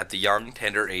is at the young,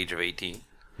 tender age of 18.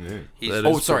 Yeah. He's That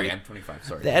Oh, is sorry, pretty- I'm 25.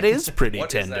 Sorry. That is pretty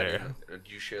What is that tender. in-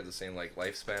 Do you share the same like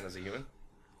lifespan as a human?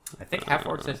 I think half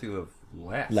orcs actually live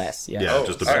less. Less, yeah. Yeah,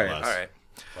 just a bit all right, less. all right.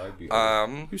 So I'd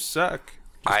be You suck.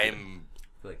 I'm.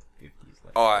 like 50s.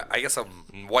 Like Oh, I guess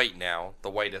I'm white now. The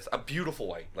whitest, a beautiful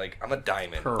white. Like I'm a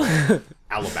diamond. pearl.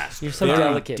 Alabaster. You're so Very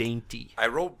delicate. dainty. I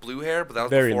wrote blue hair, but that was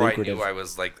Very before lucrative. I knew I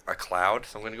was like a cloud.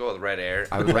 So I'm gonna go with red hair,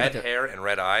 I would like red to- hair and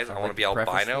red eyes. I want to be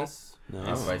albino.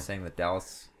 By saying that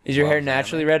Dallas. Is your hair loves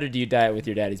naturally anime. red, or do you dye it with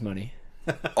your daddy's money?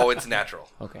 Oh, it's natural.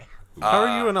 Okay. How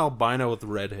are you an albino with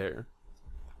red hair?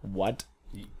 What?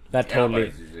 That totally.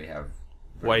 Albinos usually have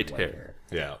very White hair.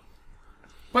 Yeah.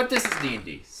 But this is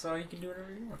D&D, so you can do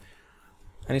whatever you want.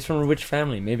 And he's from a rich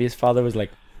family. Maybe his father was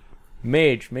like,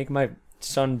 "Mage, make my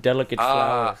son delicate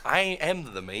flowers, I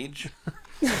am the mage.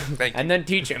 Thank you. and then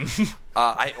teach him."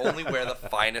 I only wear the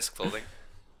finest clothing,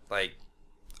 like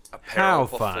How apparel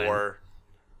before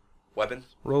weapons.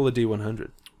 Roll a d100.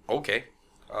 Okay.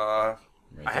 I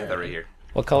have that right here.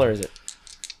 What color is it?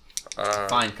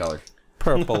 Fine color.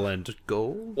 Purple and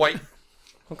gold. White.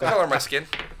 What color my skin?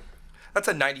 That's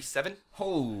a 97.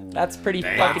 Oh, That's pretty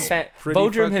damn. fucking fat. Pretty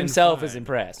Bodrum fucking himself fine. is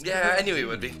impressed. Yeah, I knew he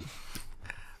would be.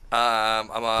 I'm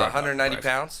 190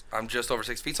 pounds. I'm just over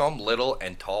 6 feet, so I'm little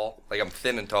and tall. Like I'm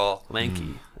thin and tall.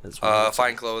 Lanky. As well.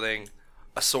 Fine clothing.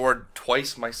 A sword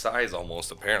twice my size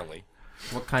almost, apparently.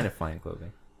 What kind of fine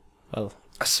clothing? Well,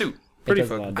 A suit. Pretty it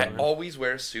does a lot of fucking I damage. always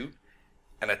wear a suit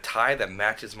and a tie that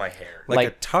matches my hair. Like a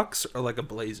like- tux or like a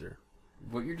blazer?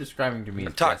 What you're describing to me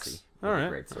is tux. Jesse. All right.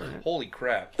 Great sword. Holy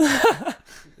crap.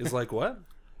 Is like what?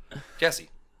 Jesse,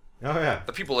 Oh yeah.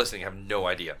 the people listening have no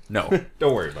idea. No,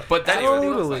 Don't worry about it. but that's what he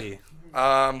looks like.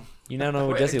 Totally. You now know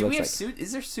what Wait, Jesse do looks we have like. suit?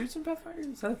 Is there suits in Pathfinder?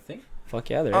 Is that a thing? Fuck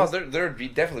yeah, there Oh, is. there'd be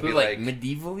definitely be Like like,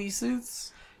 medieval-y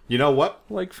suits? You know what?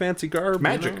 Like fancy garb.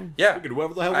 Magic. You know? yeah, We can do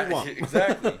whatever the hell we want.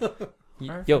 exactly.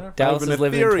 Yo, Dallas I have is an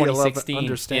living in ethereal 2016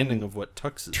 understanding in of what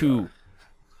tuxes 2.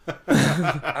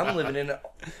 I'm living in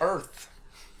Earth.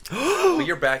 But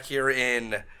you're back here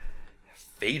in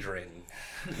Phaedron.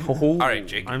 All All right,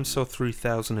 Jake. I'm so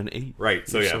 3008. Right,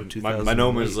 so You're yeah, so my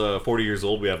gnome 2008. is 40 years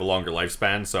old. We have a longer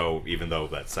lifespan, so even though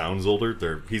that sounds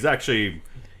older, he's actually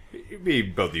he'd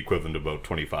be about the equivalent of about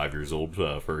 25 years old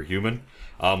for a human.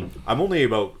 I'm only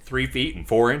about 3 feet and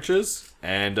 4 inches,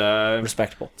 and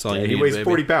Respectable. That's all you and he need, weighs baby.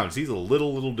 40 pounds. He's a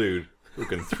little dude who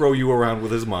can throw you around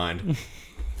with his mind.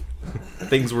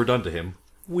 Things were done to him.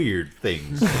 Weird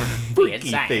things.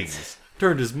 Freaky science. things.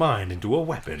 Turned his mind into a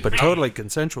weapon. But totally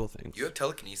consensual things. You have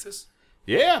telekinesis?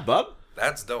 yeah, bub.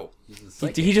 That's dope.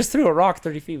 He just threw a rock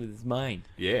 30 feet with his mind.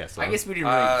 Yeah, so I guess we didn't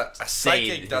really A say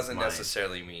psychic his doesn't mind.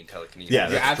 necessarily mean telekinesis. yeah,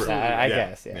 that's true. absolutely. I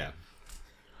guess, yeah.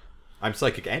 I'm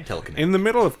psychic and telekinetic. In the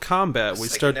middle of combat, we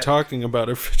start Psychonetic. talking about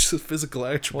our physical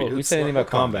attributes. Well, we said anything about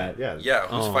combat. Yeah. Yeah,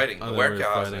 who's Oh, fighting? I The thought we were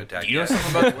werewolf hasn't fighting. attacked You know yet.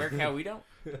 something about the werecow we don't?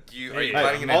 Are you Hey,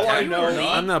 planning an all I attack? know- or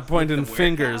not? I'm not pointing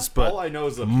fingers, but All I know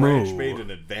is the Moo. branch made an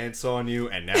advance on you,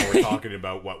 and now we're talking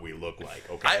about what we look like.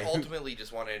 Okay. I ultimately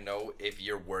just want to know if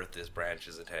you're worth this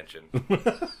branch's attention.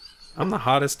 I'm the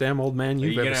hottest damn old man Are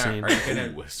you've you ever gonna? seen. Are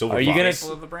you gonna? Silver Are you gonna- fox.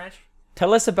 Full of the branch?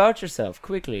 Tell us about yourself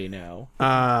quickly now.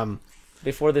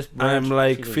 Before this branch I'm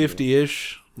like cheated you.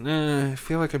 50-ish. I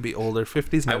feel like I'd be older.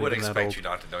 50's not I would even that expect old. you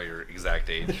not to know your exact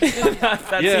age.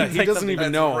 That Yeah, seems he like doesn't something-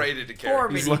 even That's know. rated to For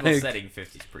carry. medieval like- setting,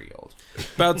 50's pretty old.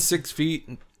 About 6 feet,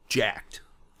 and jacked,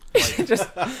 Just,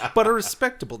 but a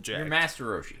respectable You're jack. Master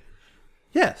Roshi.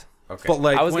 Yes. Okay. But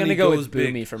like I was when gonna he go goes with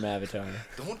big, Boomy from Avatar.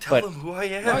 Don't tell But- him who I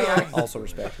am. Oh yeah. Also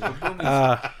respectful.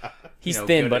 He's You know,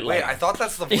 thin, good but at- like Wait, I thought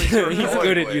that's the voice you were he's going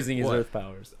good at with. using his What? earth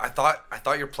powers. I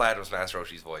thought your plaid was Master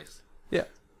Roshi's voice. yeah.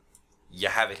 You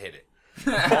haven't hit it.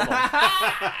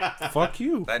 Fuck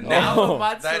you. That, Oh.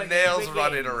 that nail's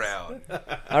running around.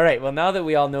 All right. Well, now that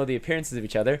we all know the appearances of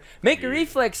each other, make a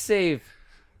reflex save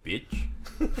Bitch.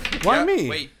 Why Yeah, me?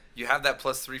 Wait, you have that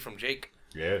 +3 from Jake.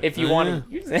 Yeah. if you want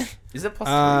to use it. Is it plus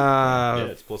Yeah,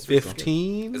 it's plus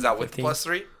 15. Is that with 15? the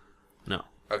 +3? No.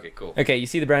 Okay, cool. Okay, you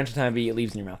see the branch of time be it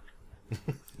leaves in your mouth,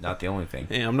 Not the only thing.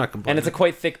 Yeah, I'm not complaining. and it's a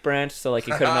quite thick branch, so like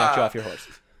it could have knocked you off your horse.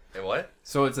 Hey, what?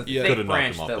 So it's a Yeah. thick Could've knocked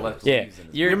branch him off that the left horse. Yeah, leaves in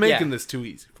his You're making yeah. this too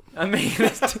easy. I'm making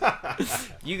this.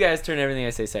 You guys turn everything I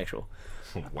say sexual.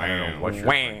 Wow. What's your-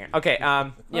 Wah. Okay,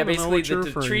 yeah, know basically what you're the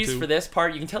referring trees to. for this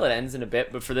part, you can tell it ends in a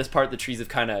bit, but for this part, the trees have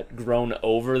kind of grown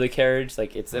over the carriage,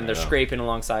 like it's and they're Yeah. scraping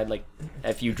alongside, like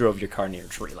if you drove your car near a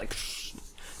tree, like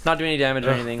not doing any damage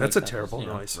or anything. That's like a that. terrible You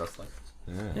know. noise. Rustling.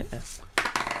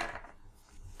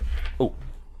 Oh,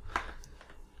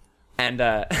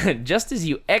 and just as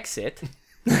you exit,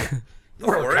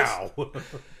 Or cow.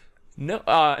 no,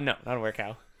 not a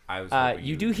wercow. I was.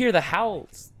 You do hear the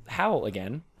howl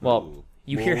again. Well,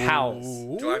 you hear howls.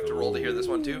 Do I have to roll to hear this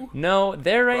one too? No,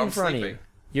 they're right But in I'm front of you. sleeping.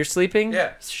 You're sleeping?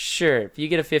 Yeah. Sure. If you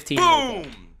get a 15 you wake up.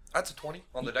 Boom! That's a 20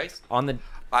 on the dice. On the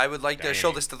I would like to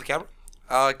show this to the camera.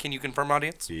 Can you confirm,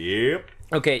 audience? Yep.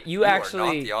 Okay, you You actually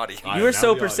are not the audience. I you are am now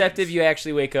so the perceptive audience. you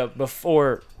actually wake up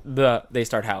before they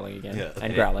start howling again Yeah.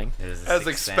 and growling As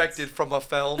expected from a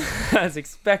film. as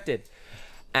expected.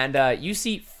 And you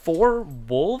see 4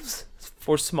 wolves,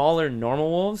 4 smaller normal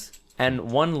wolves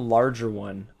and 1 larger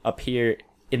one appear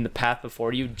in the path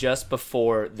before you just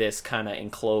before this kind of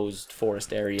enclosed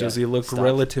forest area. Does he look stops.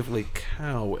 relatively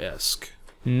cow-esque?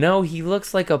 No, he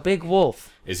looks like a big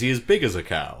wolf. Is he as big as a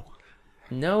cow?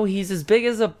 No, he's as big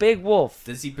as a big wolf.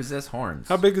 Does he possess horns?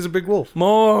 How big is a big wolf?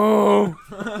 Moo!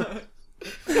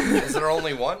 Is there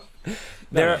only one?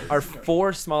 There are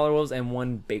 4 smaller wolves and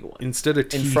 1 big one. Instead of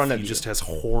teeth, front of he you. just has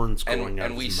horns going out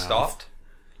And of we his mouth. stopped?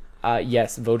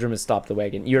 Yes, Vodrum has stopped the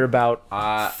wagon. You're about 30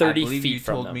 I believe feet you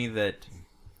from told them. me that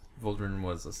Voldrin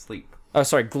was asleep. Oh,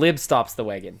 sorry, Glib stops the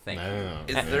wagon. Thank you. Oh.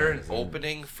 Is there an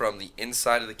opening from the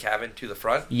inside of the cabin to the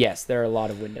front? Yes, there are a lot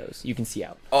of windows. You can see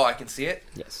out. Oh, I can see it?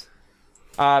 Yes.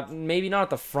 Maybe not at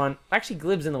the front. Actually,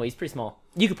 Glib's in the way. He's pretty small.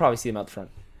 You could probably see him out the front.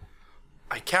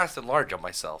 I cast enlarge on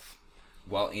myself.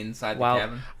 While inside the Wow.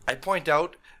 cabin. I point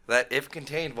out that if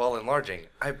contained while enlarging,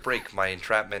 I break my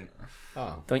entrapment.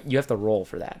 Don't you have to roll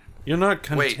for that? You're not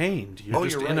Wait. contained. You're Oh,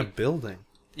 just you're in a right. building.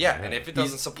 Yeah, and if it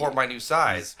doesn't support my new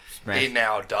size, Smash. it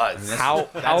now does. How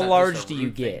large do you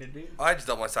get? I just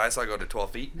double my size, so I go to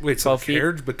 12 feet. Wait, so 12 the feet?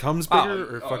 carriage becomes Oh,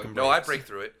 bigger or oh, fucking No, I breaks? break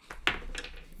through it.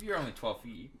 You're only 12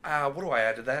 feet. What do I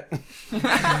add to that?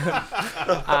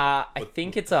 I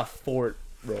think it's a fort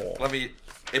roll.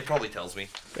 It probably tells me.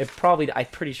 I'm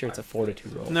pretty sure it's a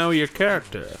fortitude roll. No, your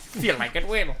character. Feel like it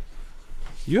will.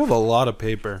 You have a lot of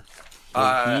paper.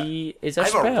 He is a I'm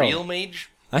spell. a real mage.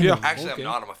 Yeah. Actually, okay. I'm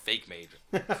not. I'm a fake mage.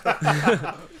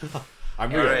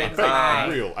 I'm real. Alright, I'm fake. I'm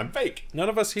real. I'm fake. None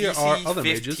of us here are other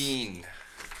mages. 15.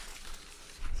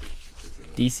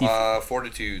 DC.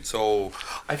 Fortitude. So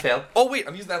I failed. Oh wait,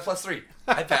 I'm using that +3.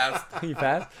 I passed. You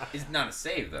pass? It's not a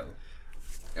save, though.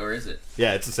 Or is it?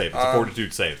 Yeah, it's a save. It's a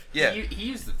fortitude save. Yeah. He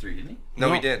used the 3, didn't he?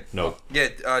 No, we did. No. Yeah.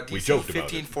 DC We joked about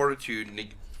 15 it. fortitude.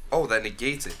 That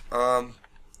negates it.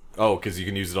 Oh, because you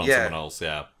can use it on Yeah. someone else.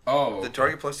 Yeah. Oh. The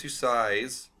target +2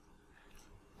 size.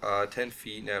 10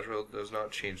 feet natural does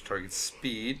not change target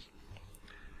speed.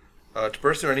 To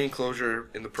burst through any enclosure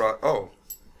in the Oh,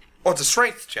 it's a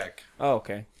strength check. Oh,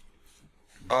 okay.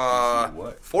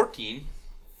 what? 14.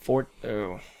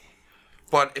 Oh,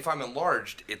 But if I'm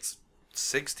enlarged, it's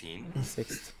 16.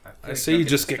 6. I say you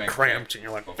just get cramped and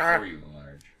you're like, Before you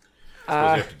enlarge.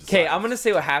 have to Okay, decide. I'm gonna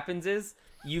say what happens is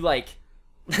you like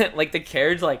the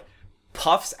carriage like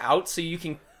puffs out so you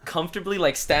can comfortably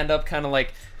like stand up, kind of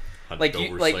like Hunched you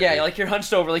over like slightly. yeah, like you're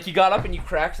hunched over, like you got up and you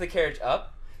cracked the carriage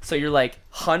up, so you're like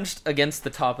hunched against the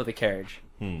top of the carriage,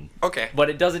 Okay. but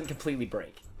it doesn't completely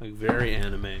break. Like very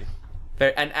anime.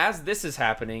 And as this is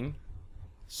happening,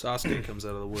 Sasuke comes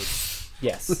out of the woods.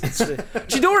 yes,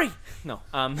 Chidori. No,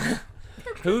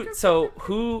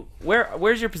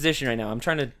 where's your position right now? I'm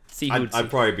trying to see who. I'd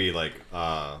probably be like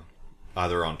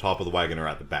either on top of the wagon or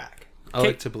at the back. I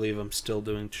like to believe I'm still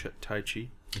doing Tai Chi.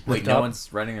 Wait, no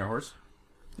one's riding their horse?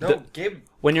 No, Gabe.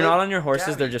 When you're Clip not on your horses,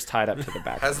 Gabby they're just tied up to the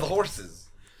back. has the horses.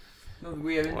 No,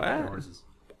 we have What? horses.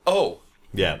 Oh,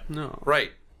 Yeah. No.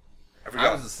 right. I I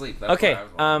forgot. was asleep. That's Okay, what I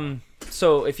was wondering.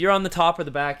 so if you're on the top or the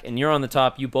back, and you're on the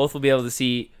top, you both will be able to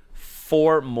see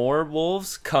 4 more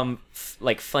wolves come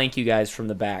flank you guys from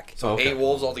the back. So 8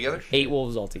 wolves altogether? 8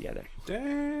 wolves altogether.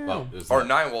 Damn. Well, it's Or not-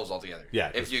 9 wolves altogether. Yeah,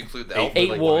 If just you include the 8 elf. 8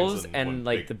 like wolves lions and and one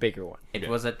like big- the bigger one. It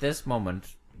was at this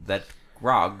moment that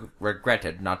Grog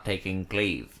regretted not taking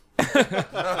Cleave.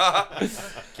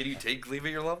 Can you take leave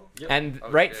at your level? And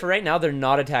Okay. right now they're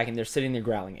not attacking. They're sitting there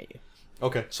growling at you.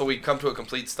 Okay. So we come to a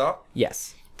complete stop?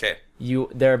 Yes. Okay.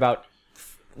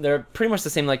 They're pretty much the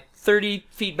same, like 30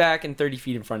 feet back and 30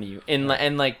 feet in front of you. And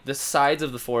like the sides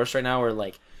of the forest right now are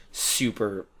like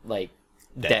super like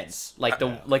dense. Like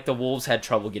the wolves had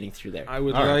trouble getting through there. I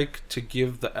would All right. like to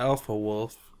give the alpha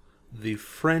wolf the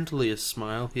friendliest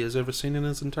smile he has ever seen in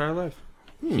his entire life.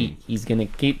 He's gonna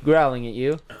keep growling at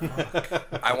you.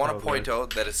 I want to point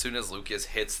out that as soon as Lucas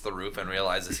hits the roof and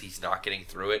realizes he's not getting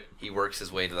through it, he works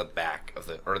his way to the back of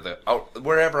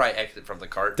wherever I exit from the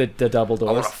cart. The double I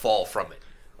want doors. to fall from it.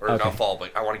 Or Okay. not fall,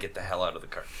 but I want to get the hell out of the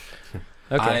cart.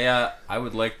 Okay. I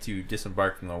would like to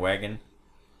disembark from the wagon,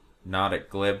 nod at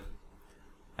Glib,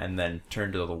 and then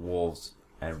turn to the wolves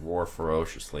and roar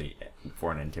ferociously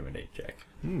for an intimidate check.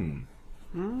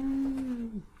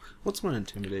 What's my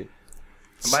intimidate?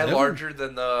 Am I larger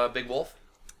than the big wolf?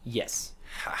 Yes.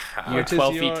 What You're is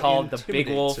 12 feet your tall. The big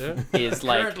intimidate, wolf sir? is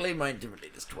like Currently, my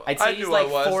intimidate is 12. I'd say he's like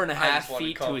 4.5 wanted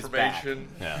feet to his back. confirmation.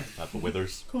 Yeah, at the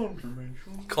withers.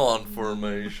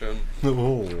 Confirmation.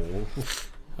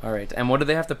 All right. And what do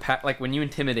they have to pass? Like when you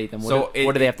intimidate them, what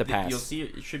So do they have to pass? You'll see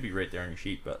it should be right there on your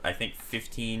sheet, but I think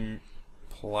 15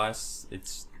 plus.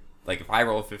 It's like if I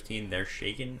roll a 15, they're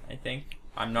shaken. I think.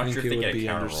 I'm not I sure think if it they would get a be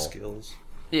counter under roll. skills.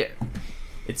 Yeah.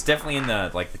 It's definitely in the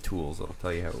the tools. It'll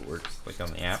tell you how it works, like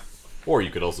on the app. Or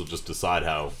you could also just decide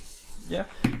how Yeah.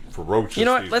 ferocious You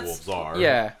know what? these Let's. wolves are.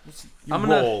 Yeah. You I'm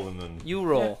gonna- roll and then You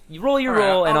roll. You roll your All right,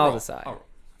 roll, and I'll roll. decide. I'll roll.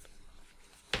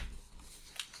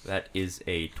 That is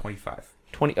a 25.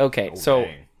 20. Okay. Oh, so,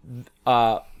 dang.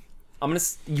 I'm gonna.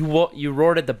 You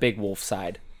roared at the big wolf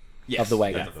side of the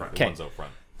wagon. Yeah, the Okay. ones out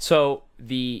front. So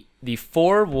the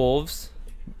 4 wolves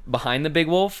behind the big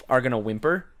wolf are gonna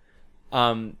whimper.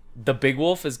 The big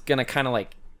wolf is gonna kind of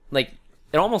like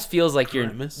it almost feels like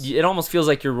Grimace? it almost feels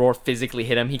like your roar physically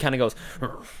hit him. He kind of goes,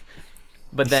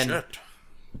 but then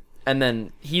and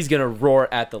then he's gonna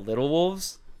roar at the little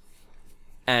wolves,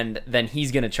 and then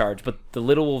he's gonna charge. But the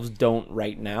little wolves don't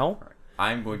right now.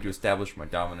 I'm going to establish my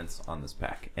dominance on this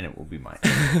pack, and it will be mine.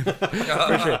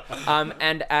 For sure.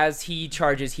 And as he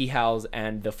charges, he howls,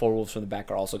 and the 4 wolves from the back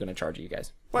are also gonna charge at you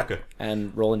guys. Okay.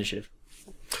 And roll initiative.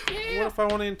 What if I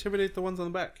want to intimidate the ones on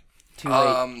the back? Too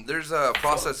late. There's a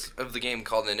process of the game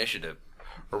called an initiative,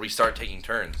 where we start taking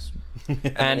turns.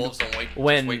 And, And the wolves don't wait,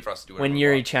 when just wait for us to do whatever when we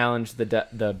Yuri want. challenged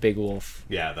the big wolf,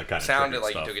 Yeah, that kind of Sounded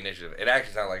like stuff. you took initiative. It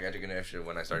actually sounded like I took initiative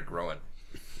when I started growing.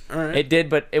 All right. it did,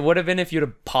 but it would have been if you'd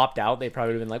have popped out. They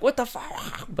probably would have been like, "What the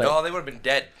fuck?" But No, they would have been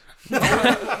dead.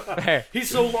 fair. He's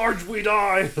so large we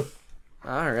die.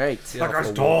 All right. Like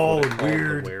us tall and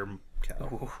weird.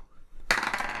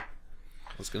 I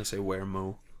was gonna say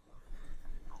weremo.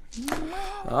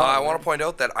 I want to point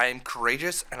out that I am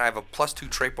courageous and I have a +2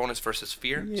 trait bonus versus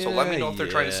fear. So let me know if they're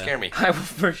trying to Yeah. scare me. I will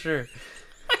for sure.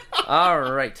 All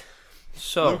right.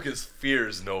 So Lucas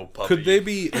fears no puppy. Could they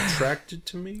be attracted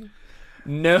to me?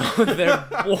 no, they're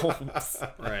wolves.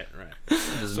 Right.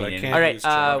 Doesn't So I mean can't- All right. use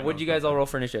charming What'd you guys all roll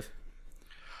for initiative?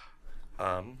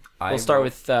 I We'll start roll-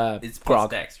 with It's plus Grog.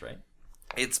 dex, right?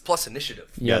 It's plus initiative.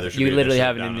 Yeah, there should you be literally initiative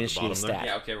have an down at the initiative bottom there. stat.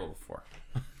 Yeah. Okay. Roll 4.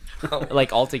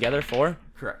 Like all together 4.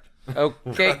 Correct.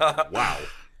 Okay. Wow.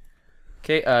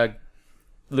 Okay.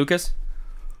 Lucas.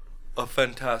 A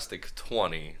fantastic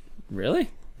 20.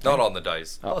 Really? Not on the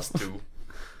dice. +2.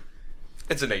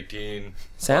 It's an 18.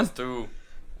 Sam? +2.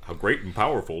 How great and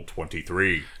powerful,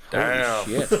 23. Damn.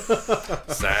 Shit.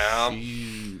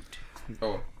 Sam.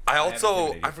 Oh. I also,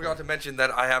 intimidating I forgot to mention that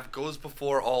I have goes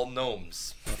before all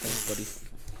gnomes.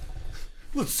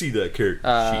 Let's see that character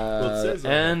sheet. What says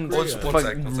on And that? One fuck,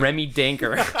 sec, one sec. Remy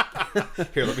Danker.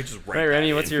 Here, let me just write Right, Remy,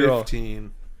 that what's in. your roll?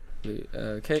 15.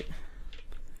 Okay.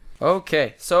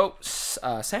 Okay. So,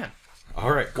 Sam,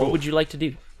 All right, cool. what would you like to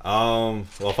do? Well,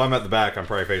 if I'm at the back, I'm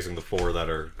probably facing the 4 that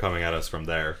are coming at us from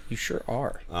there. You sure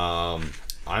are.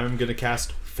 I'm gonna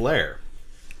cast Flare.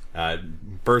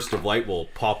 Burst of light will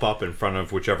pop up in front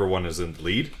of whichever one is in the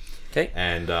lead. Okay.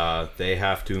 And they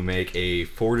have to make a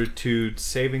Fortitude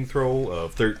saving throw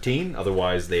of 13,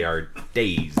 otherwise they are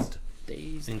dazed.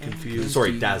 Dazed And confused.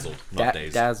 Sorry, dazzled, not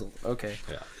dazed. Dazzled. Okay.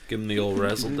 Yeah. Give him the old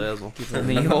razzle dazzle. And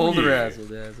the old Yeah. razzle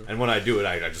dazzle. And when I do it,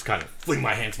 I just kind of fling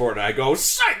my hands forward and I go,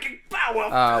 Psychic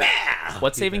Power!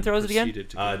 What saving throws it again? Proceeded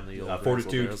to give him the old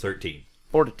Fortitude razzle-dazzle. 13.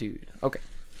 Fortitude. Okay.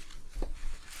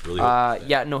 Really?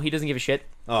 Yeah, no, he doesn't give a shit.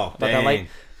 Oh, about that light.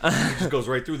 He just goes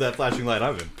right through that flashing light.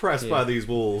 I'm impressed by these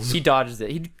wolves. He dodges it.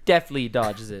 He definitely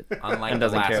dodges it. Unlike And the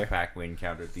doesn't last care. pack we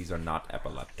encountered, these are not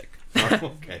epileptic.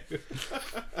 Okay.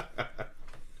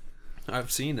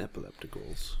 I've seen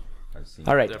epilepticals. I've seen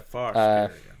All right. They're far Uh,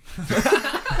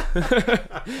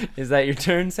 scarier. Is that your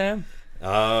turn, Sam?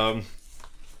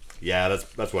 Yeah,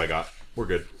 that's what I got. We're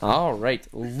good. All right.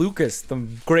 Lucas, the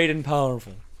great and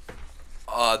powerful.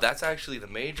 That's actually the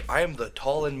mage. I am the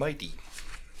tall and mighty.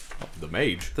 The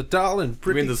mage. The darling,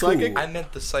 pretty mean the cool. psychic? I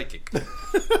meant the psychic.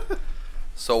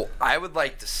 So I would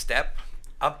like to step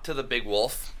up to the big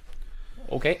wolf,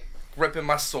 Okay. gripping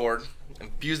my sword,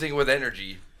 infusing it with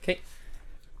energy, Okay.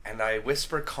 and I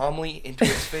whisper calmly into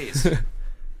its face,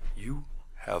 "You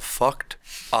have fucked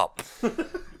up." And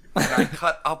I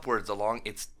cut upwards along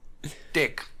its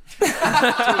dick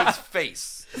to its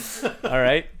face. All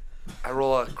right. I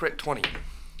roll a crit 20.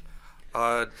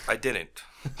 I didn't.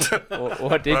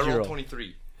 What did But I you rolled roll?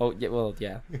 23. Oh, yeah. Well,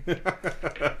 yeah.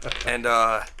 And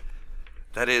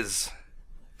that is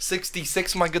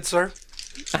 66, my good sir.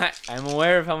 I'm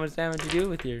aware of how much damage you do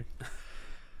with your.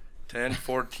 10,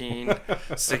 14,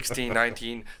 16,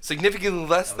 19. Significantly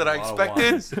less than I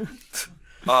expected.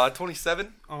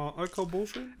 27. I call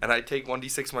bullshit. And I take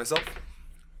 1d6 myself.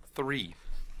 3.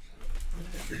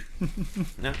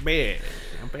 Not bad.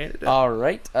 Not bad at all. All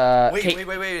right.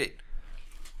 Wait.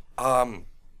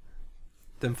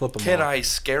 Then flip them Can off. I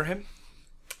scare him?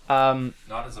 Not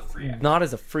Not as a free act. not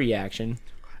as a free action.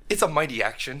 It's a mighty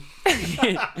action.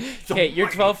 Okay, you're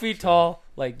 12 feet tall.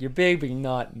 Like, you're big, but you're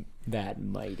not that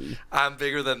mighty. I'm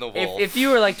bigger than the wolf. If you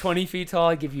were like 20 feet tall,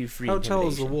 I'd give you free. How tall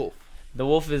is the intimidation. wolf? The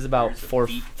wolf is about There's a four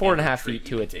feat and a and half trait feet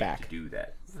to you its take back. To do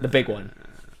that. The big one.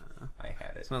 I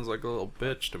had it. Sounds like a little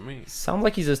bitch to me. Sounds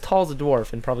like he's as tall as a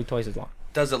dwarf and probably twice as long.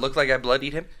 Does it look like I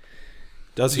bloodied him?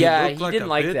 Does he Yeah, look he like didn't a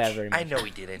like bitch? that very I much. know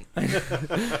he didn't.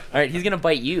 All right, he's gonna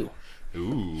bite you.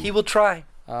 Ooh. He will try.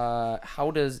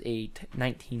 How does a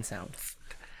 19 sound?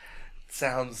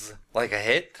 Sounds like a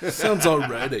hit. Sounds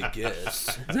alright, I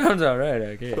guess. Sounds alright.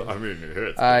 Okay. I mean, it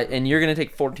hits. And you're gonna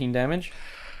take 14 damage.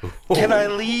 Can I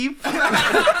leave?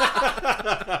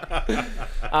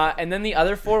 And then the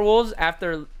other 4 wolves,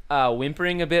 after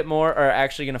whimpering a bit more, are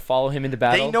actually gonna follow him into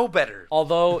battle. They know better.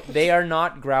 Although they are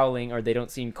not growling or they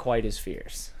don't seem quite as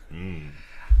fierce.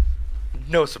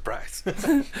 No surprise.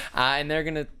 And they're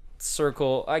gonna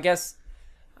circle. I guess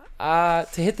to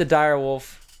hit the dire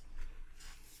wolf.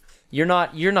 You're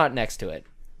not next to it.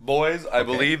 Boys, I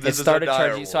believe It this is a started dire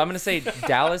charging. So I'm gonna say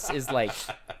Dallas is like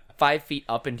 5 feet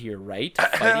up and to your right,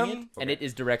 fighting it, and it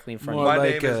is directly in front More of My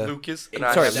you. like name is a- Lucas, and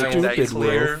Sorry, I have stupid that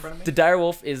clear. The dire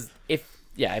wolf is if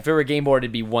it were a game board,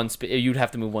 it'd be one. You'd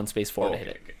have to move one space forward to hit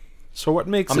it. So what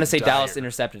makes I'm gonna it say dire? Dallas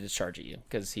intercepted his charge at you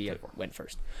because he went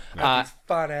first.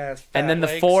 Fun ass. And then the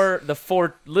legs.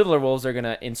 four littler wolves are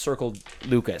gonna encircle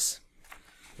Lucas.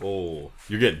 Oh,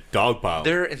 you're getting dogpiled.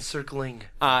 They're encircling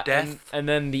And, death. and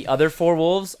then the other 4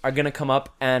 wolves are gonna come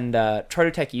up and try to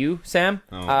attack you, Sam.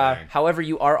 dang. However,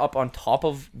 you are up on top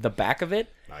of the back of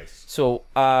it, Nice. so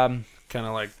Kind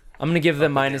of like I'm gonna give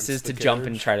them against minuses the to jump and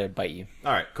carriage. try to bite you.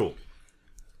 All right, cool.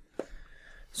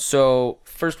 So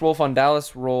first wolf on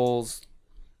Dallas rolls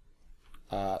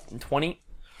 20,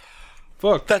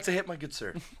 fuck. That's a hit, my good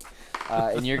sir.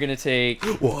 and you're gonna take.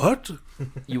 What?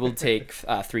 You will take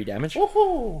 3 damage,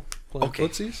 Playing Okay.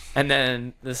 footsies? and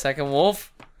then the second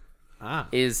wolf Ah.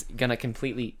 is gonna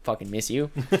completely fucking miss you.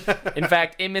 In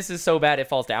fact, it misses so bad it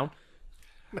falls down.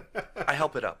 I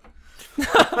help it up.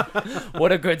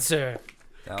 What a good sir.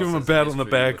 Give him a pat on the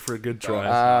back for a good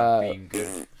try. Being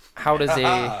good. How does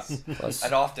a plus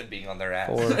And often being on their ass.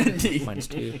 4 minus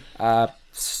 2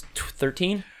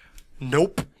 13?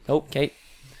 Nope. Nope. Okay.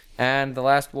 And the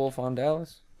last wolf on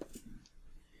Dallas.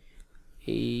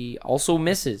 He also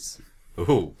misses.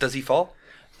 Ooh. Does he fall?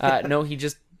 No, he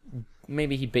just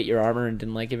maybe he bit your armor and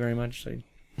didn't like it very much, so he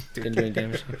didn't do any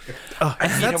damage. I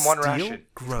feed him one steel? ration.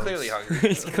 Gross. Clearly hungry.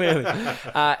 He's clearly.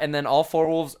 And then all 4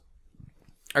 wolves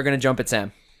are gonna jump at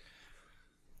Sam.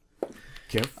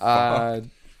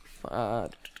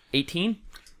 18.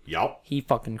 Yup. He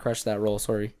fucking crushed that roll.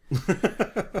 Sorry.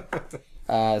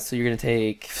 So you're gonna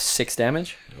take 6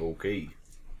 damage. Okay.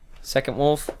 Second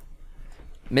wolf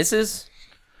misses.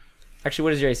 Actually,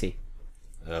 what is your AC?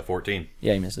 14.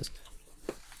 Yeah, he misses.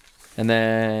 And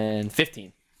then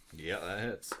 15, Yeah, that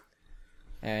hits.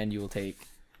 and you will take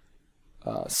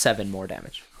 7 more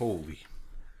damage. Holy.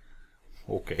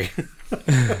 Okay.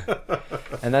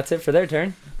 And that's it for their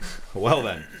turn. Well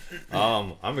then,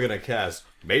 I'm gonna cast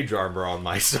Mage Armor on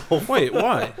myself. Wait,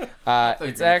 why? you were It's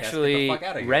gonna cast actually get the fuck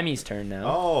outta here. Remy's turn now.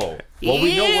 Oh. Well,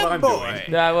 we know what I'm doing.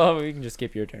 Nah, well, we can just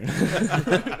skip your turn.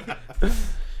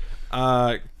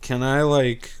 Can I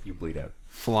like You bleed out.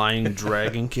 flying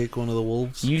dragon kick one of the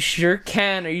wolves? You sure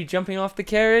can. Are you jumping off the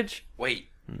carriage? Wait,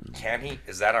 can he?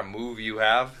 Is that a move you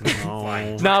have?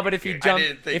 No. No, but if he I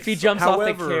didn't think so. jumps off the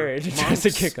However, carriage, it tries to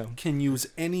monks kick him. can use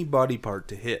any body part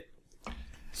to hit.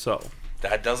 So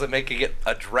That doesn't make it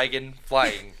a dragon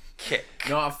flying kick.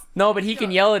 No, if, No, but he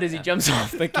can yell it as he jumps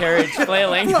off the carriage,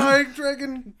 flailing. flying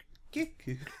dragon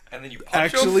kick And then you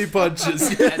punch actually him?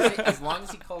 punches. as long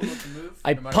as he calls out the move.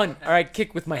 I no matter punt. what All right,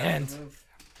 kick with my hands. move.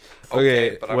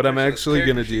 Okay, but what I'm pretty sure actually the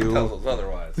gonna character sheet do tells us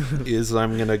otherwise. is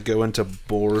I'm gonna go into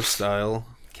boar style.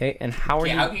 Okay, and how are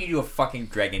Yeah, you? how can you do a fucking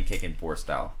dragon kick in boar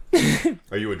style?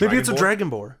 Are you a dragon? Maybe it's a boar? dragon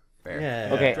boar. Fair.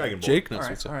 Yeah. Okay. Dragon boar. Jake knows All right,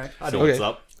 what's all up. right. I know Okay. what's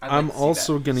up. I'd like I'm to see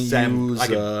also gonna Sam, use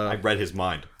I read his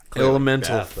mind.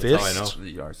 elemental That's how I know. fist. that.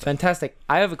 You are so- Fantastic.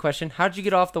 I have a question. How'd you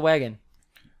get off the wagon?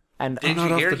 And Did not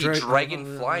you off hear the he dragon- dragon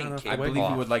I'm flying not off kick? I believe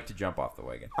off? you would like to jump off the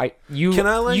wagon. Can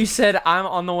I, like- You said I'm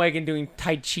on the wagon doing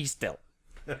Tai Chi still.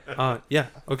 Yeah.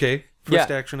 Okay. Yeah.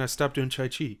 First action, I stopped doing Tai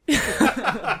Chi.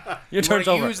 Your You turn's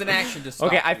wanna over. use an action to stop.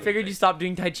 Okay, I doing figured you things. stopped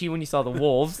doing Tai Chi when you saw the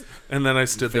wolves. And then I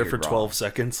stood there for figured 12 wrong.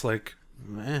 seconds, like,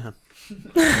 man.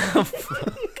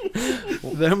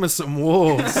 Them are some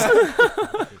wolves.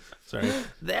 Sorry.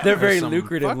 They're very Some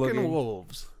lucrative fucking looking.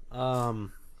 wolves.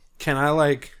 Can I,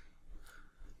 like,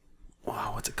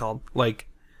 wow, what's it called? Like,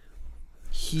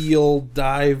 heel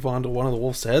dive onto one of the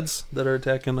wolves' heads that are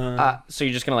attacking, So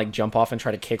you're just gonna like jump off and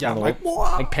try to kick yeah, one of like, the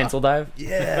wolves? Like pencil dive?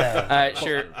 yeah.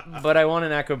 Sure. But I want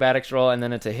an acrobatics roll and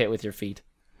then it's a hit with your feet.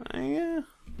 Yeah.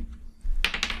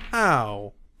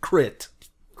 Ow. Crit.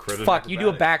 Crit Fuck, you do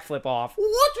a acrobatics. backflip off.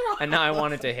 And now I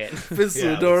want it to hit. Fist of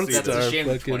Yeah, the North let's see. That's Star. a shame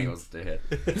the 20 fucking- was to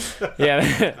hit.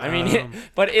 Yeah, I mean,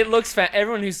 but it looks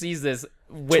everyone who sees this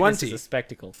witnesses 20. a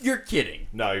spectacle. You're kidding.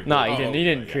 No, you No, he didn't. He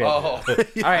didn't crit. Oh, All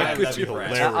right, That'd be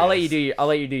hilarious. I'll let you do your. I'll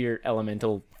let you do your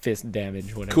elemental fist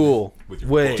damage. Whatever. Cool. With your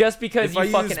Wait. foot. Just because If you I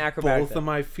fucking use acrobatic. both of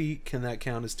my feet, can that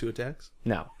count as 2 attacks?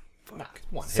 No.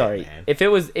 One hit, Sorry. man. If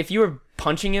you were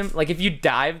punching him, like if you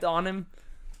dived on him,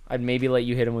 I'd maybe let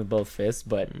you hit him with both fists.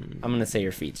 But I'm gonna say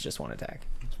your feet's just one attack.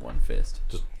 It's one fist.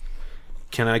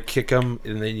 Can I kick him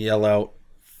and then yell out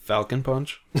Falcon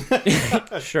Punch?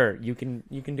 Sure, you can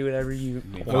do whatever you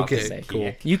want to Okay, say.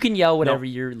 cool. You can yell whatever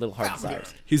your little heart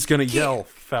desires. He's gonna yell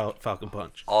Falcon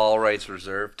Punch. all rights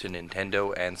reserved to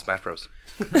Nintendo and Smash Bros.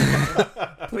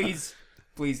 Please.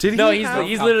 Did he No, he's have-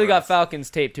 literally got Falcons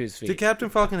taped to his Did feet. Captain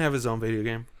Falcon have his own video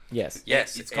game? Yes.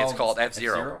 Yes, it's called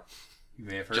F-Zero. You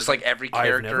may have heard Just of like it. every I've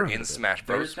never character heard in of it. Smash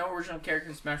There Bros. is no original character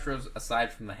in Smash Bros.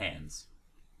 Aside from the hands.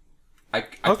 I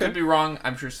Okay. could be wrong.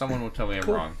 I'm sure someone will tell me I'm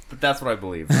wrong, but that's what I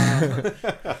believe.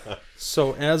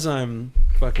 So as I'm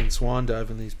fucking swan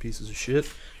diving these pieces of shit,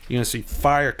 you're gonna see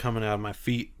fire coming out of my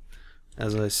feet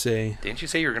as I say, Didn't you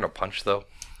say you were gonna punch though?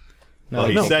 Well,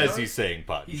 he no. says he's saying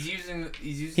punch. He's using.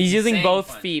 He's using saying both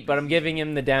punch. feet, but I'm giving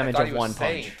him the I damage thought of he was one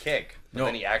saying punch. kick, but No.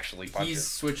 then he actually He's punches.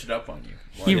 switched it up on you.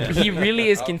 He really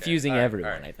is Okay, confusing alright,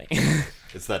 everyone. alright. I think.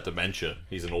 It's that dementia.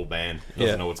 He's an old man. Doesn't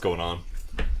Yeah. know what's going on.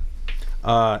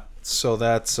 so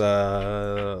that's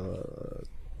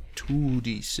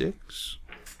 2d6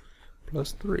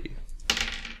 plus 3.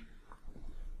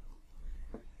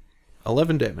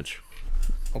 11 damage.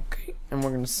 Okay, and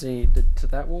we're gonna see to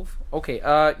that wolf. Okay,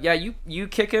 yeah, you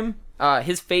kick him.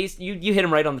 His face, you hit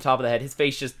him right on the top of the head. His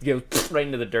face just goes right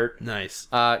into the dirt. Nice.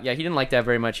 Yeah, he didn't like that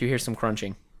very much. You hear some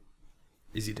crunching.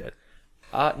 Is he dead?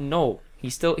 No, he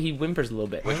whimpers a little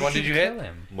bit. Which one did you hit?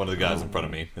 One of the guys in front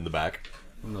of me in the back.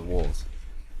 From the wolves.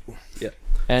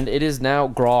 And it is now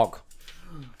Grog.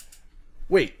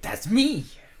 Wait, That's me.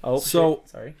 Oh, So- shit,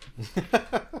 sorry.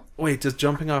 wait, does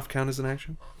jumping off count as an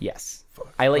action? Yes,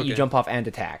 I let you Okay. jump off and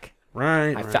attack.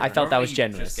 Right. I felt that was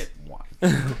Normally you just generous. get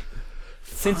one.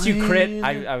 Since you crit,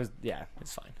 I was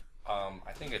it's fine.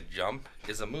 I think a jump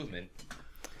is a movement.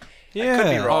 yeah. Could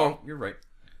be wrong. Oh, you're right.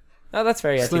 No, that's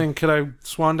very. Thing, could I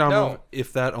swan down No. move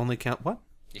if that only count? What?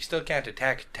 You still can't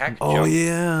attack Oh jump.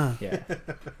 yeah. Yeah.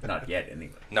 Not yet,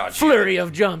 anyway. No, Flurry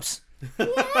of jumps. All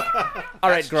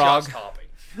right, Grog. Just hopping.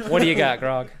 What do you got,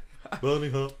 Grog? Bunny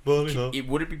hop, bunny hop.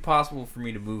 Would it be possible for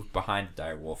me to move behind the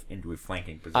direwolf into a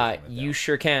flanking position? with You that?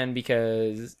 sure can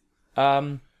because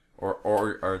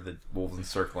Or are the wolves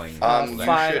encircling? You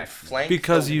Five- should flank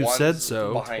Because the you ones said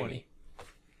so. behind me.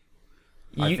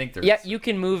 I think there's- yeah, you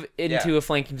can move into Yeah. a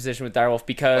flanking position with direwolf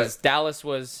because Dallas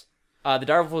was the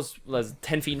direwolf was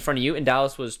 10 feet in front of you, and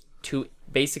Dallas was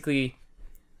basically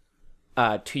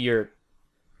to your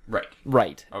Right.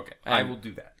 right. Okay. I will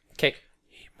do that. Okay.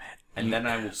 And then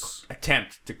I will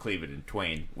attempt to cleave it in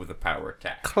twain with a power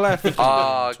attack. Cleft.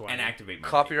 And activate my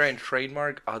Copyright and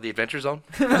trademark The Adventure Zone.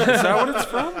 Is that what it's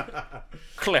from?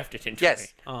 Cleft it into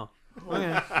Yes. Oh.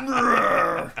 Okay.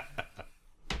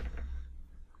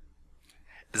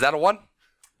 Is that a 1?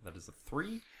 That is a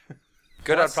 3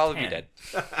 Good, I'd Plus probably 10. be dead.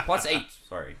 plus 8.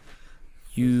 Sorry.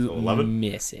 You So 11?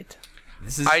 miss it.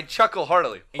 This is I chuckle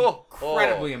heartily.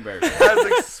 incredibly embarrassing. As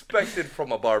expected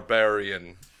from a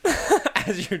barbarian.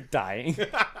 As you're dying.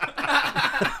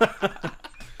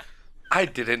 I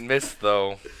didn't miss,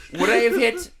 though. Would I have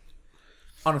hit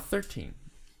on a 13?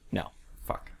 No.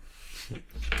 Fuck.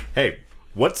 Hey,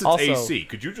 what's its Also- AC?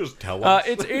 Could you just tell us?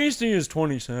 Its AC is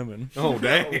 27. Oh,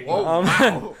 dang.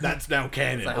 Wow. That's now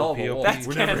canon. That's a hell of a wolf. That's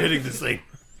We're never canon. hitting this thing.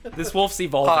 This wolf's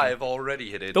evolving. I've already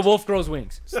hit it. The wolf grows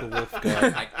wings. It's the wolf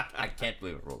guy. I can't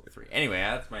believe it rolled a 3. Anyway,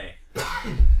 that's my...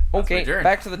 Okay, turn.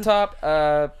 back to the top.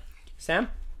 Sam?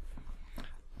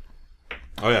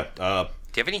 Oh, yeah. Do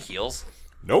you have any heals?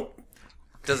 Nope.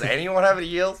 Does anyone have any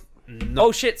heals?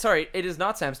 Oh shit, sorry. It is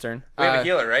not Sam's turn. We have a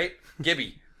healer, right?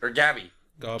 Gibby. Or Gabby.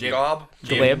 Gob. Gob.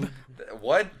 Glib.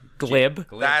 What? Glib.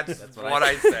 That's what what I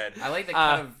I said. I like the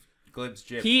cut of Glib's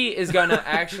jib. He is gonna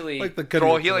actually Like the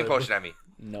Throw a healing potion at me.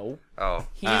 no. Oh.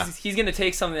 He's gonna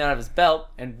take something out of his belt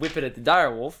and whip it at the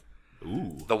direwolf.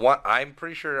 Ooh. The one, I'm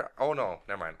pretty sure. Oh, no.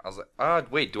 Never mind. I was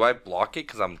like, wait, do I block it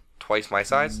because I'm twice my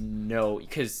size? No,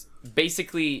 because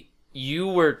basically you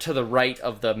were to the right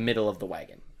of the middle of the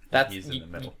wagon. That's He's in the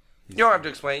middle. You don't have to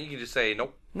explain. You can just say,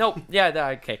 nope. Nope. Yeah.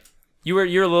 Okay. You're a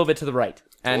little bit to the right,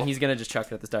 and he's gonna just chuck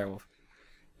it at this direwolf.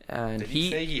 And Did he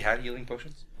say he had healing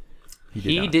potions?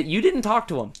 he did. You didn't talk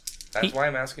to him. That's why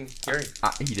I'm asking Gary.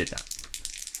 He did not.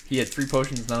 He had 3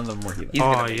 potions, none of them were healing. He's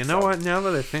gonna Oh, make you know some. what? Now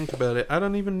that I think about it, I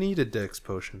don't even need a dex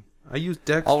potion. I use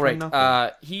dex All for right.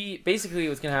 nothing. He basically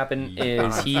what's gonna happen Yeah, is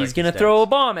I'm he's sorry, gonna he's throw a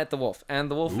bomb at the wolf, and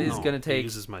the wolf is No, gonna he take.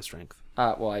 uses my strength.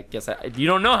 Well, I guess you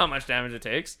don't know how much damage it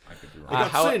takes. I could be wrong.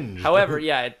 got singed. However,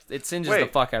 yeah, it singes the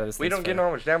Wait, fuck out of this. We thing's don't get fur.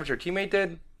 how much damage our teammate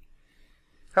did?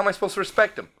 How am I supposed to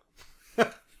respect him?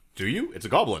 Do you? It's a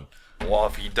goblin. Well,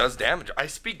 if he does damage, I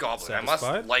speak Goblin. I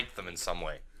Satisfied? must like them in some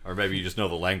way. Or maybe you just know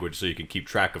the language so you can keep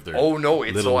track of their. Oh no,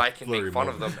 it's so little I can make flurry fun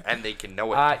of moves. them and they can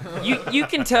know it. You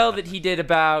can tell that he did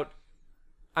about.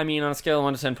 I mean, on a scale of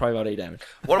 1 to 10, probably about 8 damage.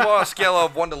 What about on a scale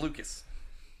of 1 to Lucas?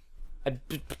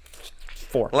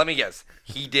 4. Let me guess.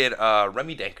 He did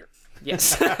Remy Danker.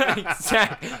 Yes.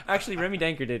 Exactly. Actually, Remy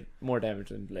Danker did more damage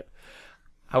than Glib.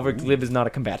 However, Glib is not a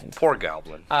combatant. Poor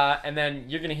Goblin. And then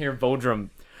you're gonna hear Vodrum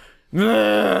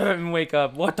and wake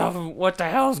up. What the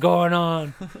hell's going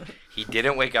on? He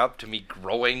didn't wake up to me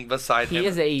growing beside him. He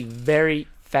is a very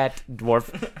fat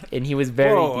dwarf, and he was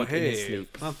very Whoa, deep in his hey.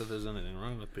 sleep. Not that there's anything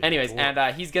wrong with being Anyways, a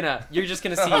dwarf. and you're just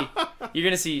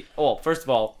gonna see. Well, first of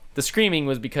all, the screaming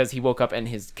was because he woke up and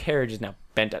his carriage is now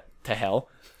bent to hell.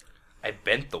 I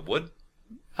bent the wood.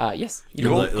 Yes,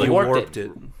 You warped it.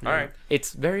 All right.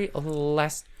 It's very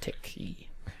elastic-y.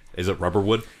 Is it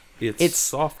rubberwood? It's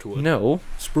softwood. No,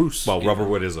 Spruce. Well,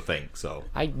 rubberwood is a thing, so.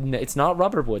 it's not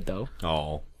rubber wood though.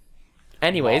 Oh.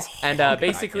 Anyways, and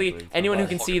basically believe anyone who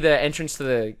can see the entrance to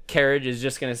the carriage is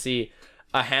just gonna see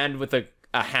a hand with a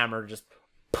hammer just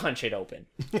punch it open.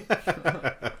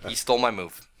 He stole my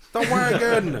move. The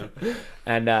wagon.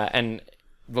 And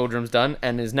Vodrum's done,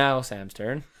 and is now Sam's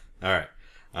turn. Alright.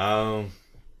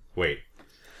 Wait.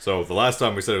 So the last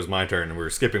time we said it was my turn and we were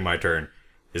skipping my turn.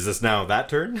 Is this now that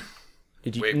turn?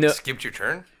 Did you? Wait, No, skipped your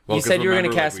turn? Well, you 'cause said you were gonna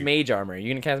remember, like, cast Mage Armor. You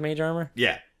gonna cast Mage Armor?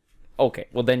 Yeah. Okay,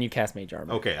 well then you cast Mage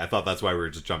Armor. Okay, I thought that's why we were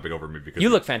just jumping over me because You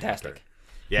we- look fantastic.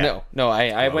 Yeah. No,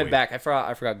 I Well, went we- back. I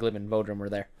forgot Glib and Vodrum were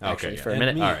there actually yeah. for a And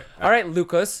minute. me. All right.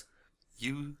 Lucas.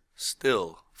 You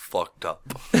still fucked up.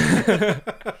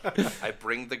 I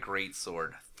bring the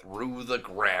greatsword through the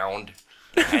ground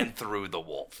and through the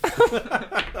wolf.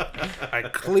 I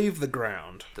cleave the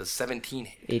ground. The 17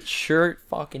 hit. It sure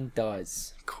fucking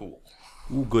does. Cool.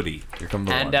 Ooh, goody. Here come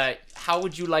the And ones. how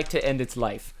would you like to end its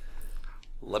life?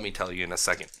 Let me tell you in a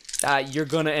second. You're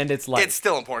gonna end its life. It's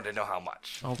still important to know how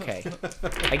much. Okay.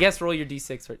 I guess roll your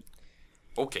d6 for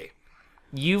Okay.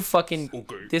 you fucking.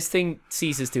 Okay. This thing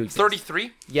ceases to exist.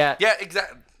 33? Yeah. Yeah,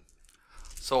 exactly.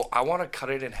 So I want to cut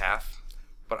it in half,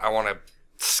 but I want to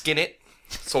skin it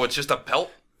So it's just a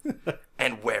belt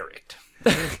and wear it.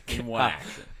 In one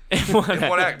action. In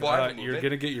one act. Well, I haven't You're even.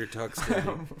 gonna get your tux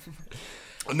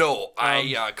dirty. No,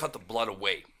 I cut the blood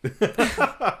away.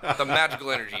 The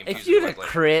magical energy infused If you in my had a blade.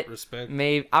 crit, Respect.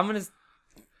 maybe I'm gonna.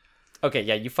 Okay,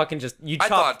 yeah, you fucking just you. I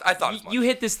chop, thought as much. you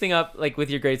hit this thing up like with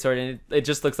your greatsword, and it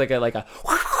just looks like a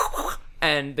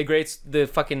and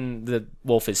the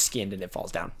wolf is skinned and it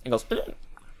falls down and goes.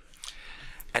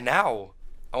 And now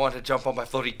I want to jump on my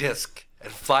floating disc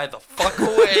and fly the fuck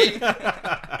away.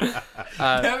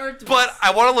 Never to But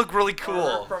I want to look really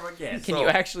cool. from again. Can you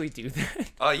actually do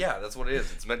that? Yeah, that's what it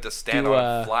is. It's meant to stand Do, on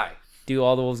and fly. Do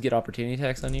all the wolves get opportunity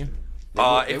attacks on you?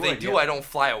 If they do, I don't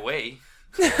fly away.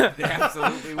 They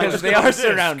absolutely will. Because they are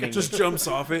surrounding. Just jumps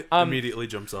off it. Immediately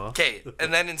jumps off. Okay,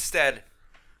 and then instead,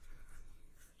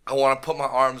 I want to put my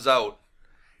arms out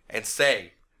and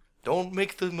say, "Don't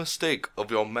make the mistake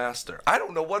of your master." I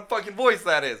don't know what fucking voice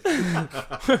that is.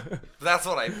 That's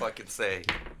what I fucking say.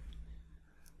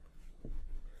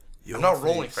 I'm not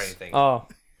rolling for anything. Oh,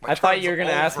 My I thought turn's you were gonna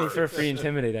ask me over. for a free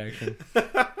intimidate action.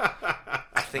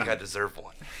 I think I deserve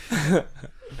one.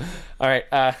 All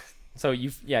right. So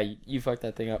you fucked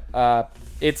that thing up.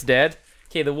 It's dead.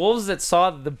 Okay, the wolves that saw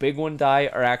the big one die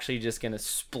are actually just gonna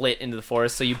split into the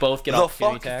forest, so you both get The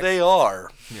opportunity fuck attacks. they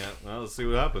are. Yeah, well, let's see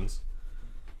what happens.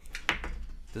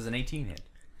 Does an 18 hit?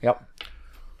 Yep.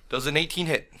 Does an 18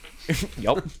 hit?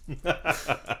 Yep.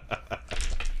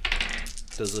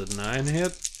 Does a 9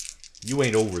 hit? You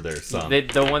ain't over there, son.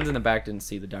 The ones in the back didn't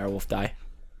see the direwolf die.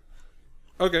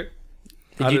 Okay.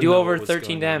 Did you do over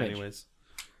 13 damage? Anyways.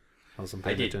 I wasn't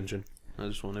paying did. attention. I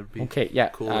just wanted to be Okay, yeah.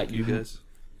 cool with you guys.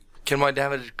 Can my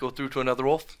damage go through to another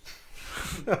wolf?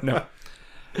 No.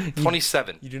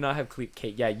 27. You do not have cleat. Okay,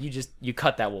 yeah. You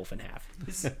cut that wolf in half.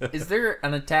 Is there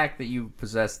an attack that you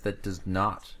possess that does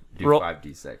not do Roll-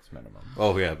 5d6 minimum?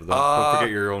 Oh yeah, but don't forget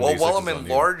your own. Well, D6s while I'm on you.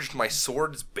 enlarged, my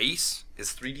sword's base is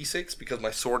 3d6 because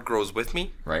my sword grows with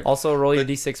me. Right. Also, roll your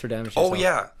d6 for damage. Oh yourself.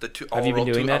 yeah, the two. Have you been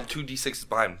doing that? I'm 2d6s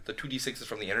behind. The 2d6 is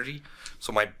from the energy.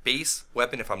 So my base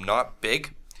weapon, if I'm not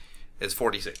big, is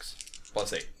 4d6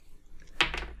 plus 8.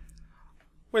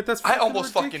 Wait, that's I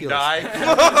almost fucking died.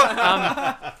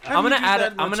 I'm gonna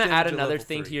add another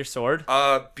thing to your sword.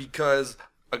 Because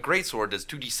a great sword does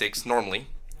 2d6 normally,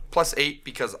 plus 8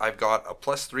 because I've got a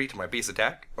plus 3 to my base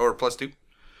attack, or plus 2.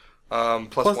 Plus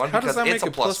 1 how does because that it's make a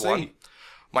it plus plus 1. 8?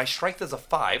 My strength is a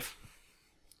 5.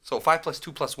 So 5 plus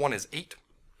 2 plus 1 is 8.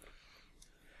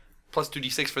 Plus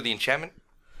 2d6 for the enchantment.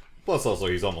 Plus, also,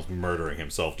 he's almost murdering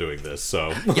himself doing this.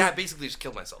 So Yeah, I basically just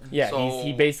killed myself. Yeah, so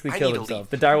he basically I killed need to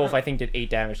himself. leave. The direwolf, I think, did 8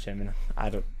 damage to him, and I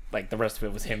don't like the rest of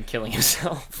it was him killing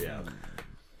himself. yeah,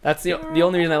 That's the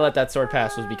only reason I let that sword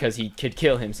pass was because he could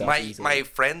kill himself My easily. my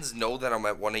friends know that I'm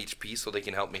at 1 HP, so they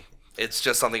can help me. It's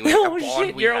just something we Oh a bond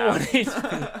shit, we you're have. on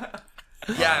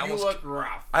 1 Yeah, I You almost, look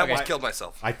rough. I almost killed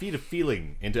myself. I feed a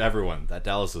feeling into everyone that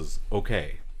Dallas is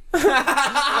okay,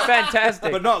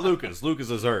 Fantastic. but not Lucas. Lucas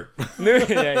is hurt.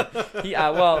 Yeah,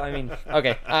 well, I mean,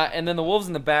 okay. And then the wolves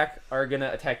in the back are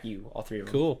gonna attack you, all 3 of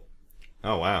them. Cool.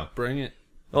 Oh wow. Bring it.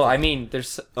 Well, I mean,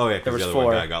 there's Oh yeah, There because was the other 4.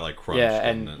 one guy got like crushed. yeah,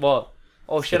 didn't and it? well,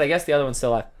 oh shit, I guess the other one's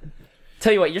still alive.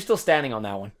 Tell you what, you're still standing on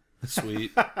that one.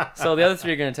 Sweet. So the other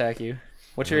 3 are gonna attack you.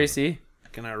 What's your AC?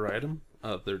 Can I ride him?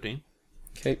 13.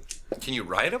 Okay. Can you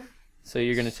ride him? So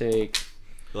you're gonna take.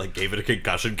 like gave it a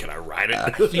concussion. Can I ride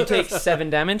it? You take 7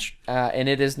 damage, and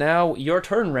it is now your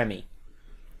turn, Remy.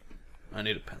 I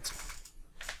need a pencil.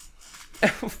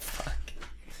 Fuck.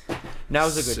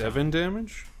 Now's a good time. 7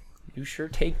 damage? You sure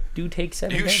do take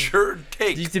 7 You damage. sure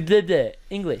take.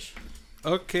 English.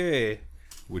 Okay.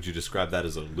 Would you describe that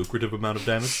as a lucrative amount of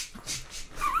damage?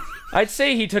 I'd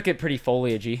say he took it pretty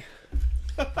foliagey.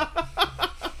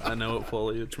 I know what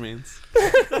foliage means.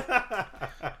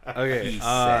 Okay. He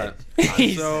said.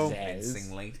 He So- says.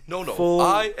 Convincingly. No, Full-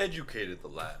 I educated the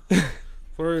lad.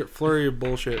 Flurry of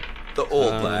bullshit. The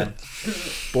old lad.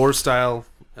 Boar style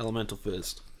elemental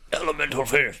fist. Elemental.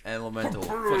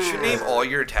 You should name all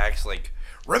your attacks like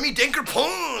Remy Dinker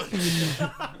Punch.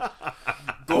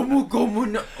 Gomu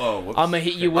no. Oh, whoops. I'm gonna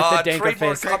hit you with the Danker Trademark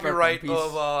fist. copyright Piece.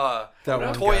 of That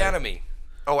one Toy guy. Anime.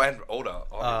 Oh, and Oda,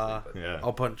 obviously. Yeah.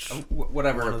 I'll punch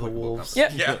Whatever. one of the applicable wolves.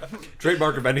 Yeah. yeah.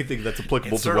 Trademark of anything that's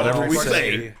applicable to Insert whatever all we right.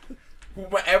 say.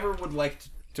 Whoever would like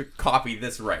to copy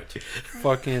this right.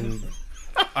 Fucking.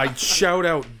 I shout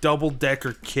out double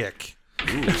decker kick.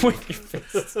 With your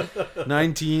fist.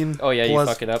 19. Oh, yeah, you plus-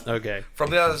 fuck it up. Okay. From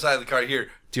the other side of the card here.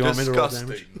 Do you want me to roll Disgusting.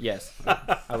 damage? Yes.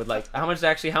 I would like. How much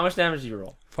damage do you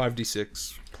roll?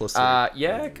 5d6 plus 8.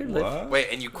 Yeah, I could live. Wait,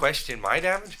 and you question my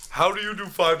damage? How do you do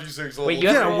 5d6? Wait, you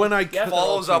have Yeah, to roll, when I you have to roll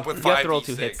follows two- up with You have to roll 5d6.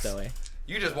 2 hits, though, eh?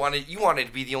 You wanted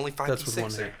to be the only That's with one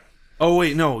 5d6 hit. Oh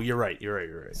wait, no, you're right. You're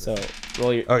right. So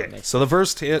roll your Okay, next. so the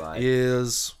first hit Right.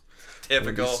 is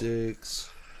Typical. 6.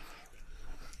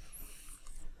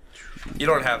 You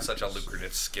don't have such a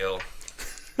lucrative skill.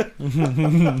 Okay,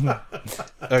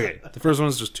 the first one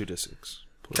is just 2d6.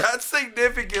 That's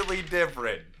significantly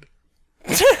different.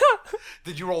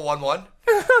 Did you roll 1-1?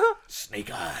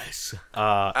 Snake eyes.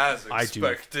 As I do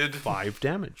expected. 5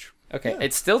 damage. Okay,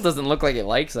 it still doesn't look like it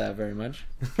likes that very much.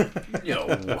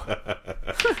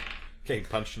 Okay,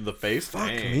 punched in the face. Fuck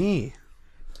Dang. me.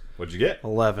 What'd you get?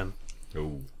 11.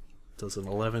 Oh. Does an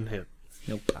 11 hit?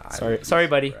 Nope. Sorry,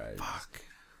 buddy. Fuck.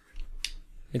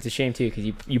 It's a shame too because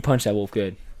you punched that wolf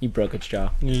good. You broke its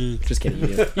jaw. Just kidding. You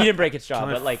didn't break its jaw, Can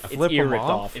I but like its flip ear 'em ripped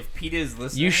off? off. If Pete is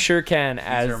listening, You sure can these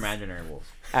as are imaginary wolves.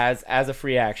 as a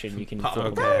free action. You can flip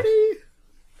 'em off. Okay.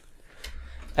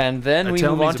 And then I we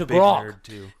tell move him on he's to a big Grok. nerd,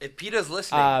 too. If PETA's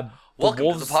listening, The welcome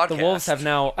wolves, to the podcast. the wolves have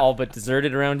now all but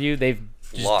deserted around you. They've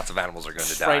Lots of animals are going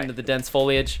to right die. into the dense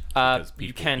foliage. Because You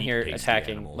people can eat hear tasty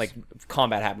attacking, animals. like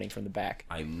combat happening from the back.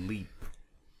 I leap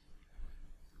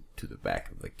to the back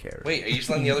of the carriage. Wait, are you just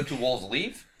letting the other 2 wolves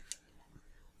leave?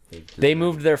 They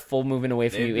moved their full movement away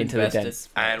from They've you into the invested dense.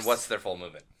 And what's their full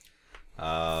movement?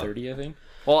 30, I think.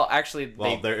 Well, actually,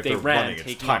 Well, they if they're ran, running, it's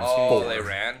taking times Oh, 4. they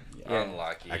ran? Yeah.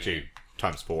 Unlucky. Actually,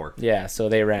 times 4. Yeah, so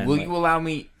they ran. Will like- you allow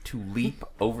me to leap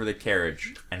over the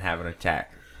carriage and have an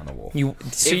attack on a wolf?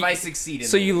 so I succeed in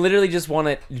so the you leap. literally just want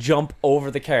to jump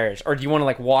over the carriage, or do you want to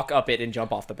like walk up it and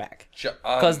jump off the back?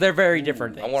 Because they're very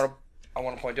different things. I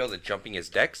want to point out that jumping is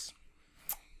dex.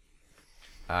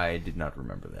 I did not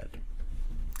remember that.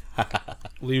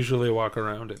 We'll usually walk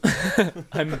around it.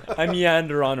 I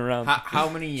meander on around. How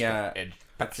many?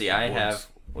 Let's see. I have.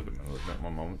 Look at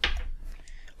one moment.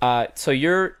 So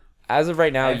you're as of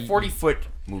right now. I have 40-foot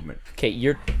movement. Okay,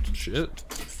 you're. Shit.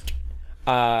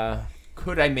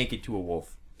 Could I make it to a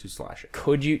wolf to slash it?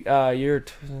 Could you? You're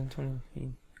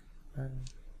 20,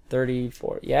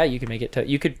 34. Yeah, you could make it to.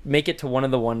 You could make it to one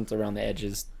of the ones around the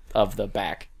edges of the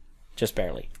back, just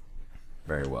barely.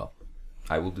 Very well.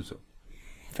 I will do so.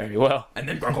 Very well. And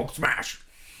then Bronco smash.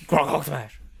 Grog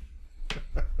smash.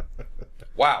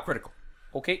 Wow. Critical.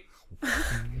 Okay.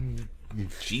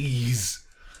 Jeez.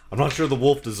 I'm not sure the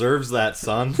wolf deserves that,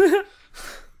 son.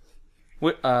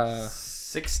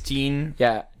 16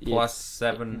 Yeah. plus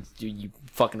 7. You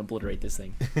fucking obliterate this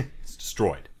thing. It's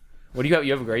destroyed. What do you have?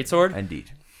 You have a great sword?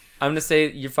 Indeed. I'm gonna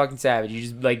say you're fucking savage. You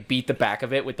just like beat the back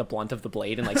of it with the blunt of the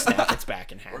blade and like snap its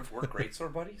back in half. We're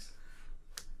greatsword buddies.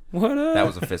 What up? That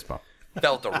was a fist bump.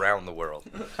 Felt around the world.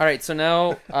 All right, so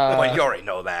now Well, you already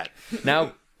know that.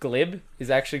 now Glib is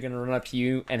actually gonna run up to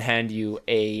you and hand you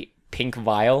a pink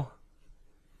vial.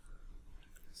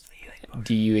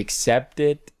 Do you accept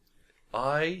it?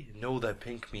 I know that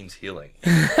pink means healing.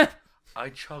 I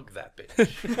chug that bitch.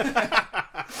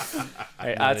 All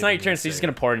right, it's not your turn, so you're just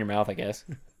gonna pour it in your mouth, I guess.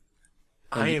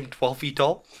 I am 12 feet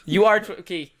tall. You are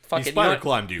okay. Fuck He it. You know spider what?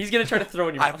 climbed you. He's gonna try to throw it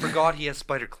in your I mouth. forgot he has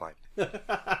spider climb.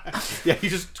 Yeah, he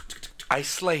just... I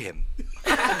slay him.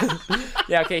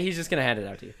 Yeah, okay. He's just gonna hand it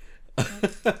out to you.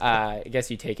 I guess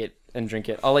you take it and drink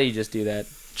it. I'll let you just do that.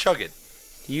 Chug it.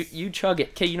 You chug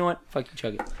it. Okay, you know what? Fuck you,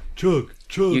 chug it. Chug.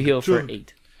 You heal for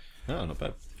 8. Oh, not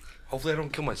bad. Hopefully I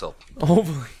don't kill myself.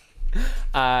 Hopefully.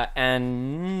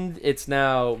 And it's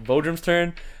now Vodrum's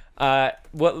turn.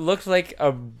 What looks like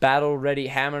a battle-ready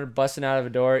hammer busting out of a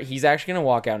door. He's actually gonna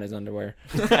walk out in his underwear,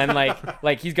 and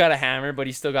like he's got a hammer, but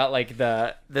he's still got like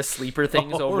the sleeper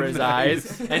things over his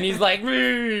eyes, and he's like,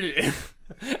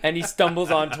 and he stumbles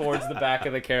on towards the back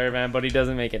of the caravan, but he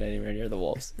doesn't make it anywhere near the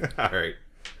wolves. All right.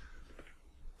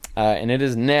 And it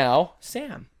is now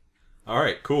Sam. All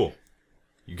right, cool.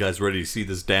 You guys ready to see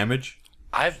this damage?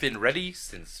 I've been ready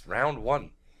since round 1.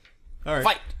 All right.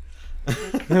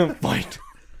 Fight. Fight.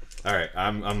 All right,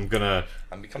 I'm gonna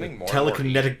I'm becoming more and more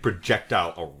telekinetic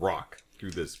projectile a rock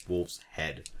through this wolf's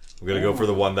head. I'm gonna go for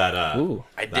the one that Ooh.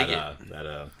 I that, dig it.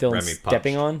 Dylan's Remy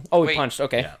stepping punched. on. Oh, he Wait. punched.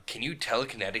 Okay. Yeah. Can you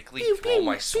telekinetically throw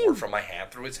my sword from my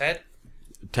hand through its head?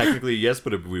 Technically, yes,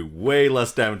 but it would be way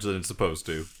less damage than it's supposed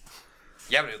to.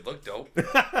 Yeah, but it looked dope.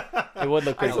 It would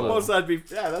look I pretty cool. suppose that'd be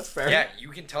that's fair. Yeah, you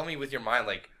can tell me with your mind,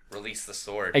 like, release the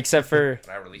sword. Except for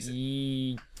And I release it.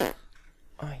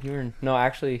 you're no,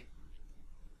 actually.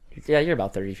 Yeah, you're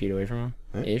about 30 feet away from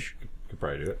him, ish. Could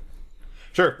probably do it.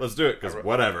 Sure, let's do it. Cause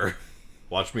whatever.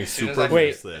 Watch me As soon as super I- Wait.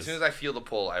 miss As this. soon as I feel the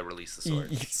pull, I release the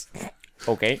sword.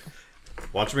 Okay.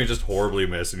 Watch me just horribly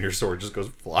miss, and your sword just goes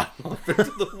flying off into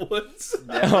the woods.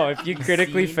 Oh, if you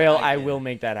critically See, fail, I I did. will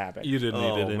make that happen. You didn't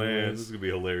Oh need it man, anyways. this is gonna be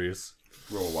hilarious.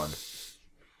 Roll 1.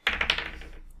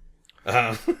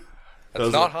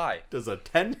 That's not high. Does a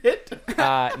 10 hit?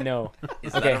 No.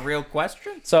 Is Okay. that a real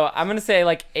question? So I'm gonna say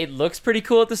like it looks pretty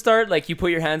cool at the start. Like you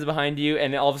put your hands behind you,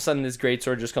 and all of a sudden this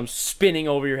greatsword just comes spinning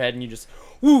over your head, and you just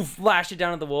woof lash it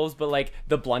down at the wolves. But like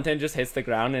the blunt end just hits the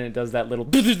ground, and it does that little.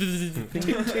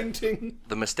 Ting, ting.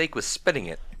 The mistake was spitting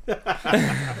it.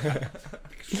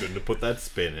 Shouldn't have put that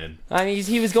spin in. I mean,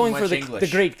 he was going for much the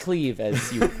English. great cleave,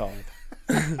 as you would call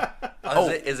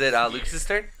it. Is it Lucas's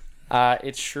turn?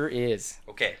 It sure is.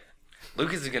 Okay.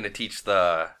 Lucas is going to teach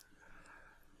the...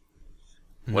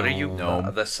 What are you?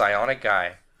 The psionic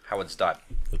guy how it's done.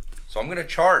 So I'm going to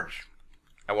charge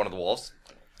at one of the wolves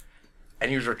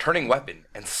and use returning weapon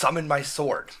and summon my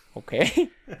sword. Okay.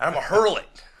 And I'm going to hurl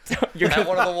it You're at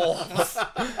one of the wolves.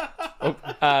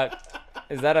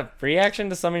 Is that a free action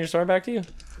to summon your sword back to you?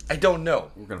 I don't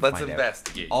know. We're gonna Let's find out.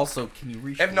 investigate. Also, can you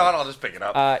reach? If not, I'll just pick it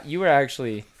up. You were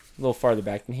actually a little farther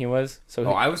back than he was. So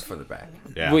Oh, I was further back.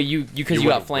 Yeah. well, you because you,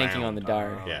 went got flanking around. on the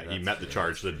dart, Yeah, he met the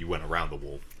charge, then you went around the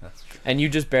wolf. That's true. and you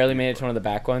just barely made it to one of the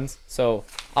back ones. So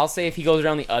I'll say if he goes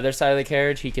around the other side of the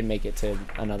carriage, he can make it to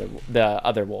the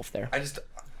other wolf there.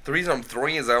 The reason I'm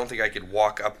throwing is I don't think I could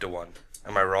walk up to one.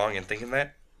 Am I wrong in thinking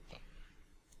that?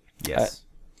 Yes,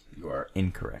 you are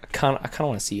incorrect. I kind of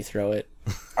want to see you throw it.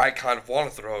 I kind of want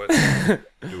to throw it.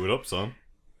 Do it up, son.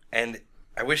 And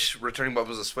I wish returning weapon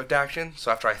was a swift action,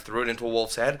 so after I threw it into a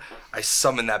wolf's head, I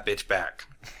summon that bitch back.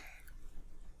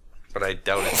 But I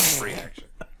doubt it's a free action.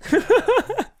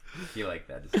 I feel like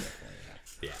that is definitely.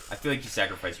 Yeah. I feel like you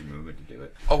sacrifice your movement to do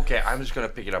it. Okay, I'm just gonna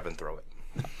pick it up and throw it.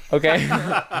 Okay.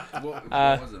 What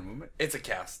was the movement? It's a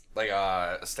cast, like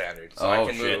a standard, so Oh, I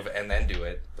can shit. move and then do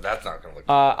it. But that's not gonna look.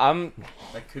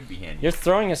 That could be handy. You're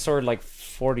throwing a sword like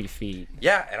 40 feet.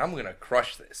 Yeah, and I'm gonna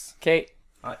crush this. Okay.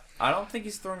 I don't think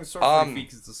he's throwing the sword 40 feet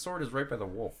because the sword is right by the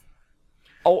wolf.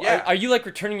 Oh, Yeah. are you like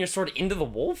returning your sword into the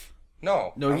wolf?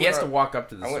 No, No, I'm he has to gonna- walk up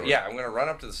to the sword. I'm gonna run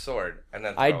up to the sword and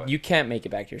then throw it. You can't make it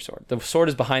back to your sword. The sword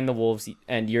is behind the wolves,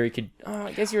 and Yuri could. Oh,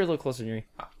 I guess you're a little closer than Yuri.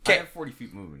 I have 40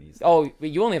 feet movement. Easy. Oh, but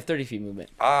you only have 30 feet movement.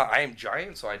 I am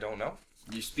giant, so I don't know.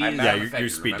 Your speed I'm is not Yeah, not your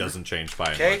affected, speed remember? doesn't change by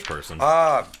a Okay. large person.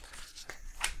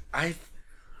 I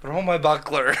throw my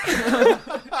buckler.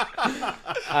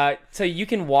 So you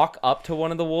can walk up to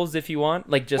one of the wolves if you want.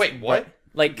 Like just Wait, what?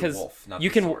 Like The because wolf, not you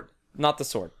the can sword. not the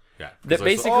sword. yeah. 'cause That I saw-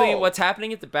 basically Oh. what's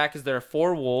happening at the back is there are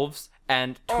 4 wolves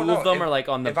and 2 Oh, no, of them if- are like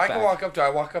on the If back. I can walk up to it, I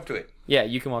walk up to it. Yeah,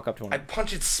 you can walk up to one. I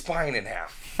punch its spine in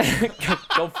half.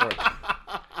 Go for it.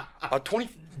 A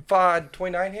 25,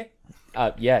 29 hit?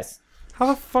 Yes. How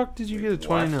the fuck did you get a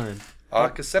 29?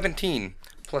 Because 17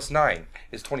 plus 9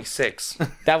 is 26.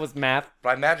 That was math. But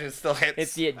I imagine it still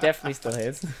hits. It definitely still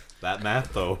hits. that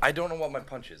math, though. I don't know what my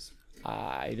punch is.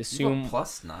 I'd You have assume.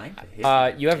 +9 to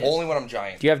hit. You have. Only when I'm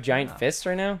giant. Do you have giant fists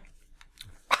right now?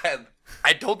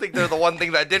 I don't think they're the one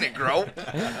thing that didn't grow.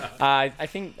 I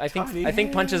think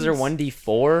punches are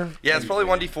 1d4. Yeah, it's probably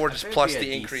 1d4 just It'd plus be a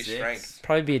the increased D6. strength.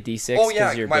 Probably be a d6. Oh 'cause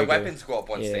yeah, you're my bigger. weapons go up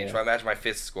one Yeah. stage, so I imagine my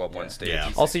fists go up one stage.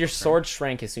 Yeah. Also, your sword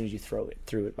shrank as soon as you throw it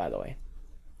through it. By the way,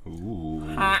 Ooh.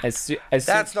 as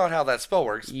That's not how that spell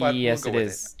works, but Yes, we'll go it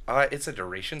with is. it. It's a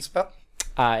duration spell.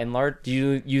 enlarge. Do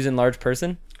you use enlarge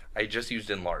person? I just used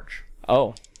enlarge.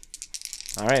 Oh,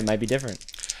 all right, might be different.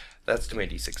 That's too many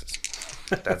d6s.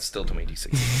 That's still too many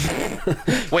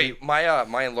d6s. Wait,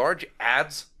 my enlarge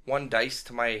adds 1 dice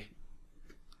to my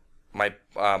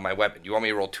weapon. You want me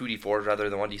to roll 2d4s rather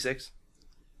than 1d6?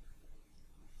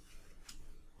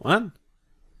 What?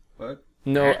 What?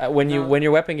 No, when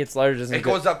your weapon gets larger, doesn't It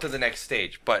goes up to the next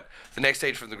stage, but the next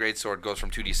stage from the great sword goes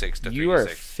from 2d6 to 3d6. You are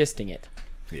fisting it.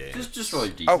 Yeah. Just roll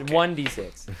your d6. Okay.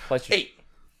 1d6 plus your. 8.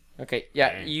 Okay,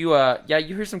 yeah,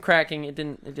 you hear some cracking. It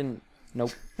didn't.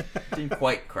 Nope. Didn't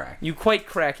quite crack. You quite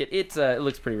crack it. It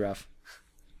looks pretty rough.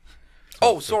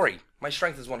 Oh, sorry. My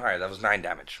strength is 1 higher. That was 9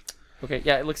 damage. Okay,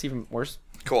 yeah, it looks even worse.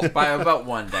 Cool. By about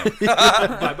 1 damage.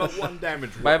 By about 1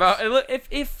 damage. By about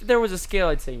if there was a scale,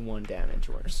 I'd say 1 damage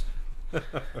worse.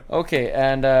 Okay,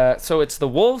 and so it's the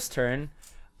wolf's turn.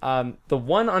 The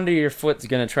one under your foot's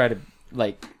gonna try to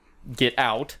like get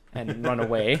out and run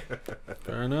away.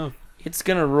 Fair enough. It's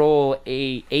gonna roll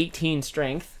a 18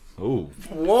 strength. Ooh.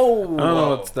 Whoa! I don't know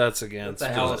what that's against. What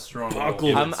the hell is strong?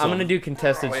 Buckle. I'm gonna do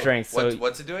contested Wait, strength. So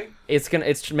what's it doing?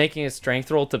 it's making a strength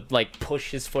roll to like push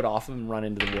his foot off him and run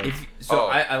into the woods. So Oh.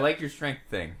 I like your strength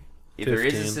thing. There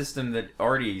is a 15. system that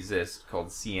already exists called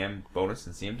CM bonus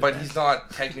and CM. But defense. he's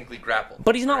not technically grappled.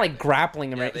 But he's not like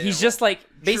grappling him. Yeah, Right? they He's don't- just like True.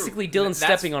 basically Dylan That's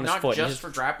stepping on his not foot. He just just- for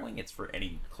grappling; it's for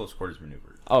any close quarters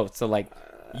maneuver. oh, so like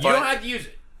You don't have to use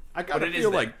it. I gotta But it is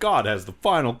feel there. like God has the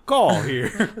final call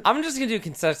here. I'm just gonna do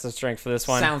contested strength for this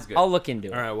one. Sounds good. I'll look into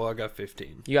it. All right, well, I got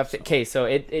 15. You have to. Okay, so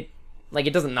it like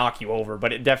it doesn't knock you over,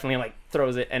 but it definitely like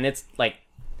throws it, and it's like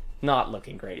not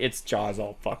looking great. Its jaw's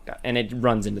all fucked up, and it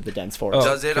runs into the dense forest.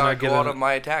 Does it can I go get out an- of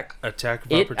my attack? Attack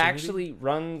of It opportunity? actually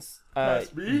runs.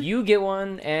 You get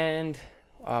one, and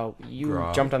you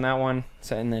Grog. jumped on that one,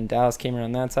 so and then Dallas came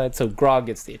around that side, so Grog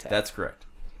gets the attack. That's correct.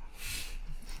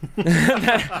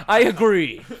 I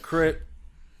agree. Crit.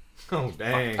 Oh,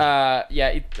 dang.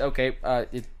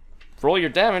 Roll your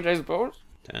damage, I suppose.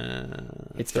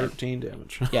 It's 13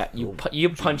 damage. Yeah, you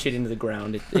punch it into the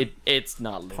ground. It's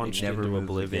not living. Punch Never into moves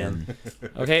oblivion.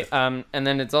 again. Okay, and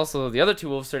then it's also the other two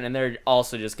wolves turn, and they're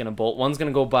also just gonna bolt. One's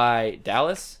gonna go by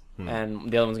Dallas,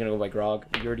 and the other one's gonna go by Grog.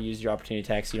 You already used your opportunity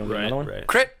attack, so you don't get another one. Right.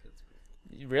 Crit.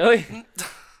 Really?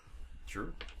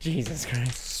 True. Jesus Christ.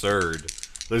 Absurd.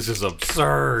 This is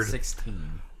absurd.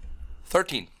 16.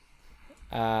 13.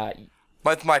 Uh,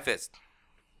 With my fist.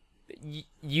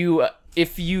 you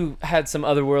if you had some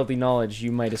otherworldly knowledge,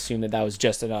 you might assume that was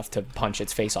just enough to punch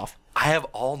its face off. I have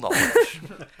all knowledge.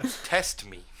 Test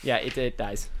me. Yeah, it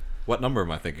dies. What number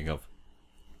am I thinking of?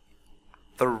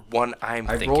 The one I'm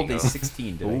I thinking rolled a of.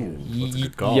 16 today. That's a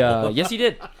good call. Yeah, yes, you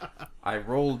did. I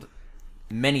rolled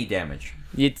many damage.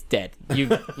 It's dead. You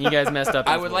guys messed up.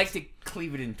 I these would wolves. like to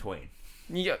cleave it in twain.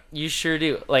 You sure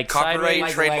do. Like Copyright, sideways,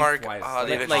 Like trademark. lengthwise, The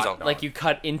like Adventure hot Zone. dog. like you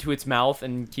cut into its mouth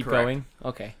and keep Correct. going.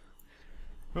 Okay.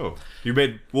 Oh, you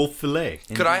made wolf fillet.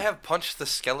 Could I have punched the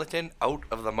skeleton out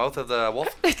of the mouth of the wolf?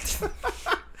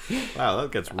 Wow,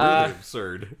 that gets really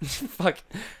absurd. Fuck.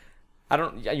 I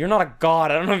don't. You're not a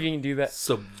god. I don't know if you can do that.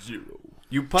 Sub-Zero.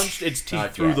 You punched its teeth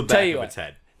Not through yet. the Tell back you of what. its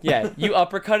head. Yeah, you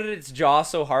uppercutted its jaw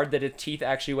so hard that its teeth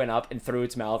actually went up and through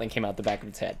its mouth and came out the back of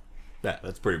its head. Yeah,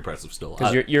 that's pretty impressive still.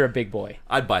 Because you're a big boy.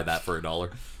 I'd buy that for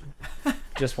 $1.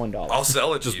 Just $1. I'll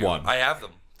sell it Just to you. one. I have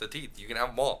them. The teeth. You can have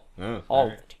them all. Oh, All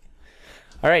of it.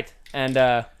 All right,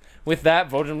 and with that,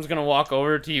 Vodrum's gonna walk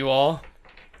over to you all,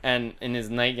 and in his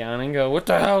nightgown, and go, "What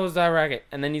the hell was that racket?"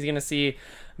 And then he's gonna see,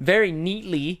 very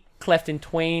neatly cleft in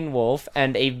twain wolf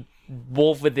and a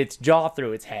wolf with its jaw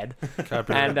through its head.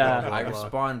 And I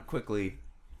respond quickly.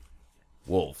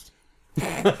 Wolves.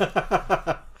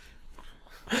 I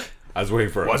was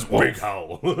waiting for a big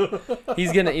howl.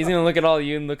 he's gonna look at all of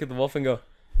you and look at the wolf and go,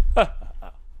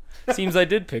 "Seems I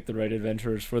did pick the right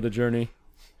adventurers for the journey."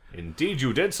 Indeed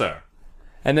you did, sir.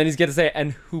 And then he's gonna say,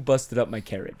 "And who busted up my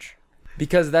carriage?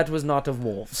 Because that was not of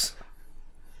wolves."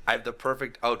 I have the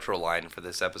perfect outro line for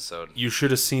this episode. You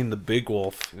should have seen the big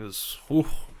wolf. It was whew,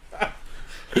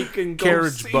 You can go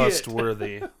carriage see bust it.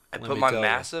 worthy. I Let put me my tell you.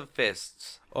 massive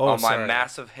fists Oh, on my sorry.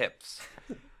 massive hips,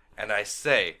 and I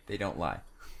say, They don't lie.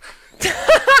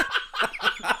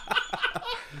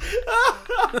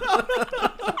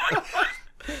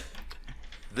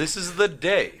 "This is the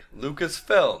day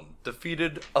Lucasfilm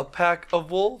defeated a pack of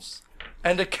wolves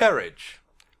and a carriage,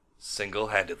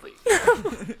 single-handedly."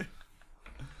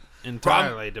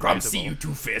 Entirely debatable.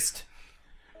 Two Fist.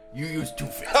 You use Two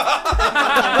Fist.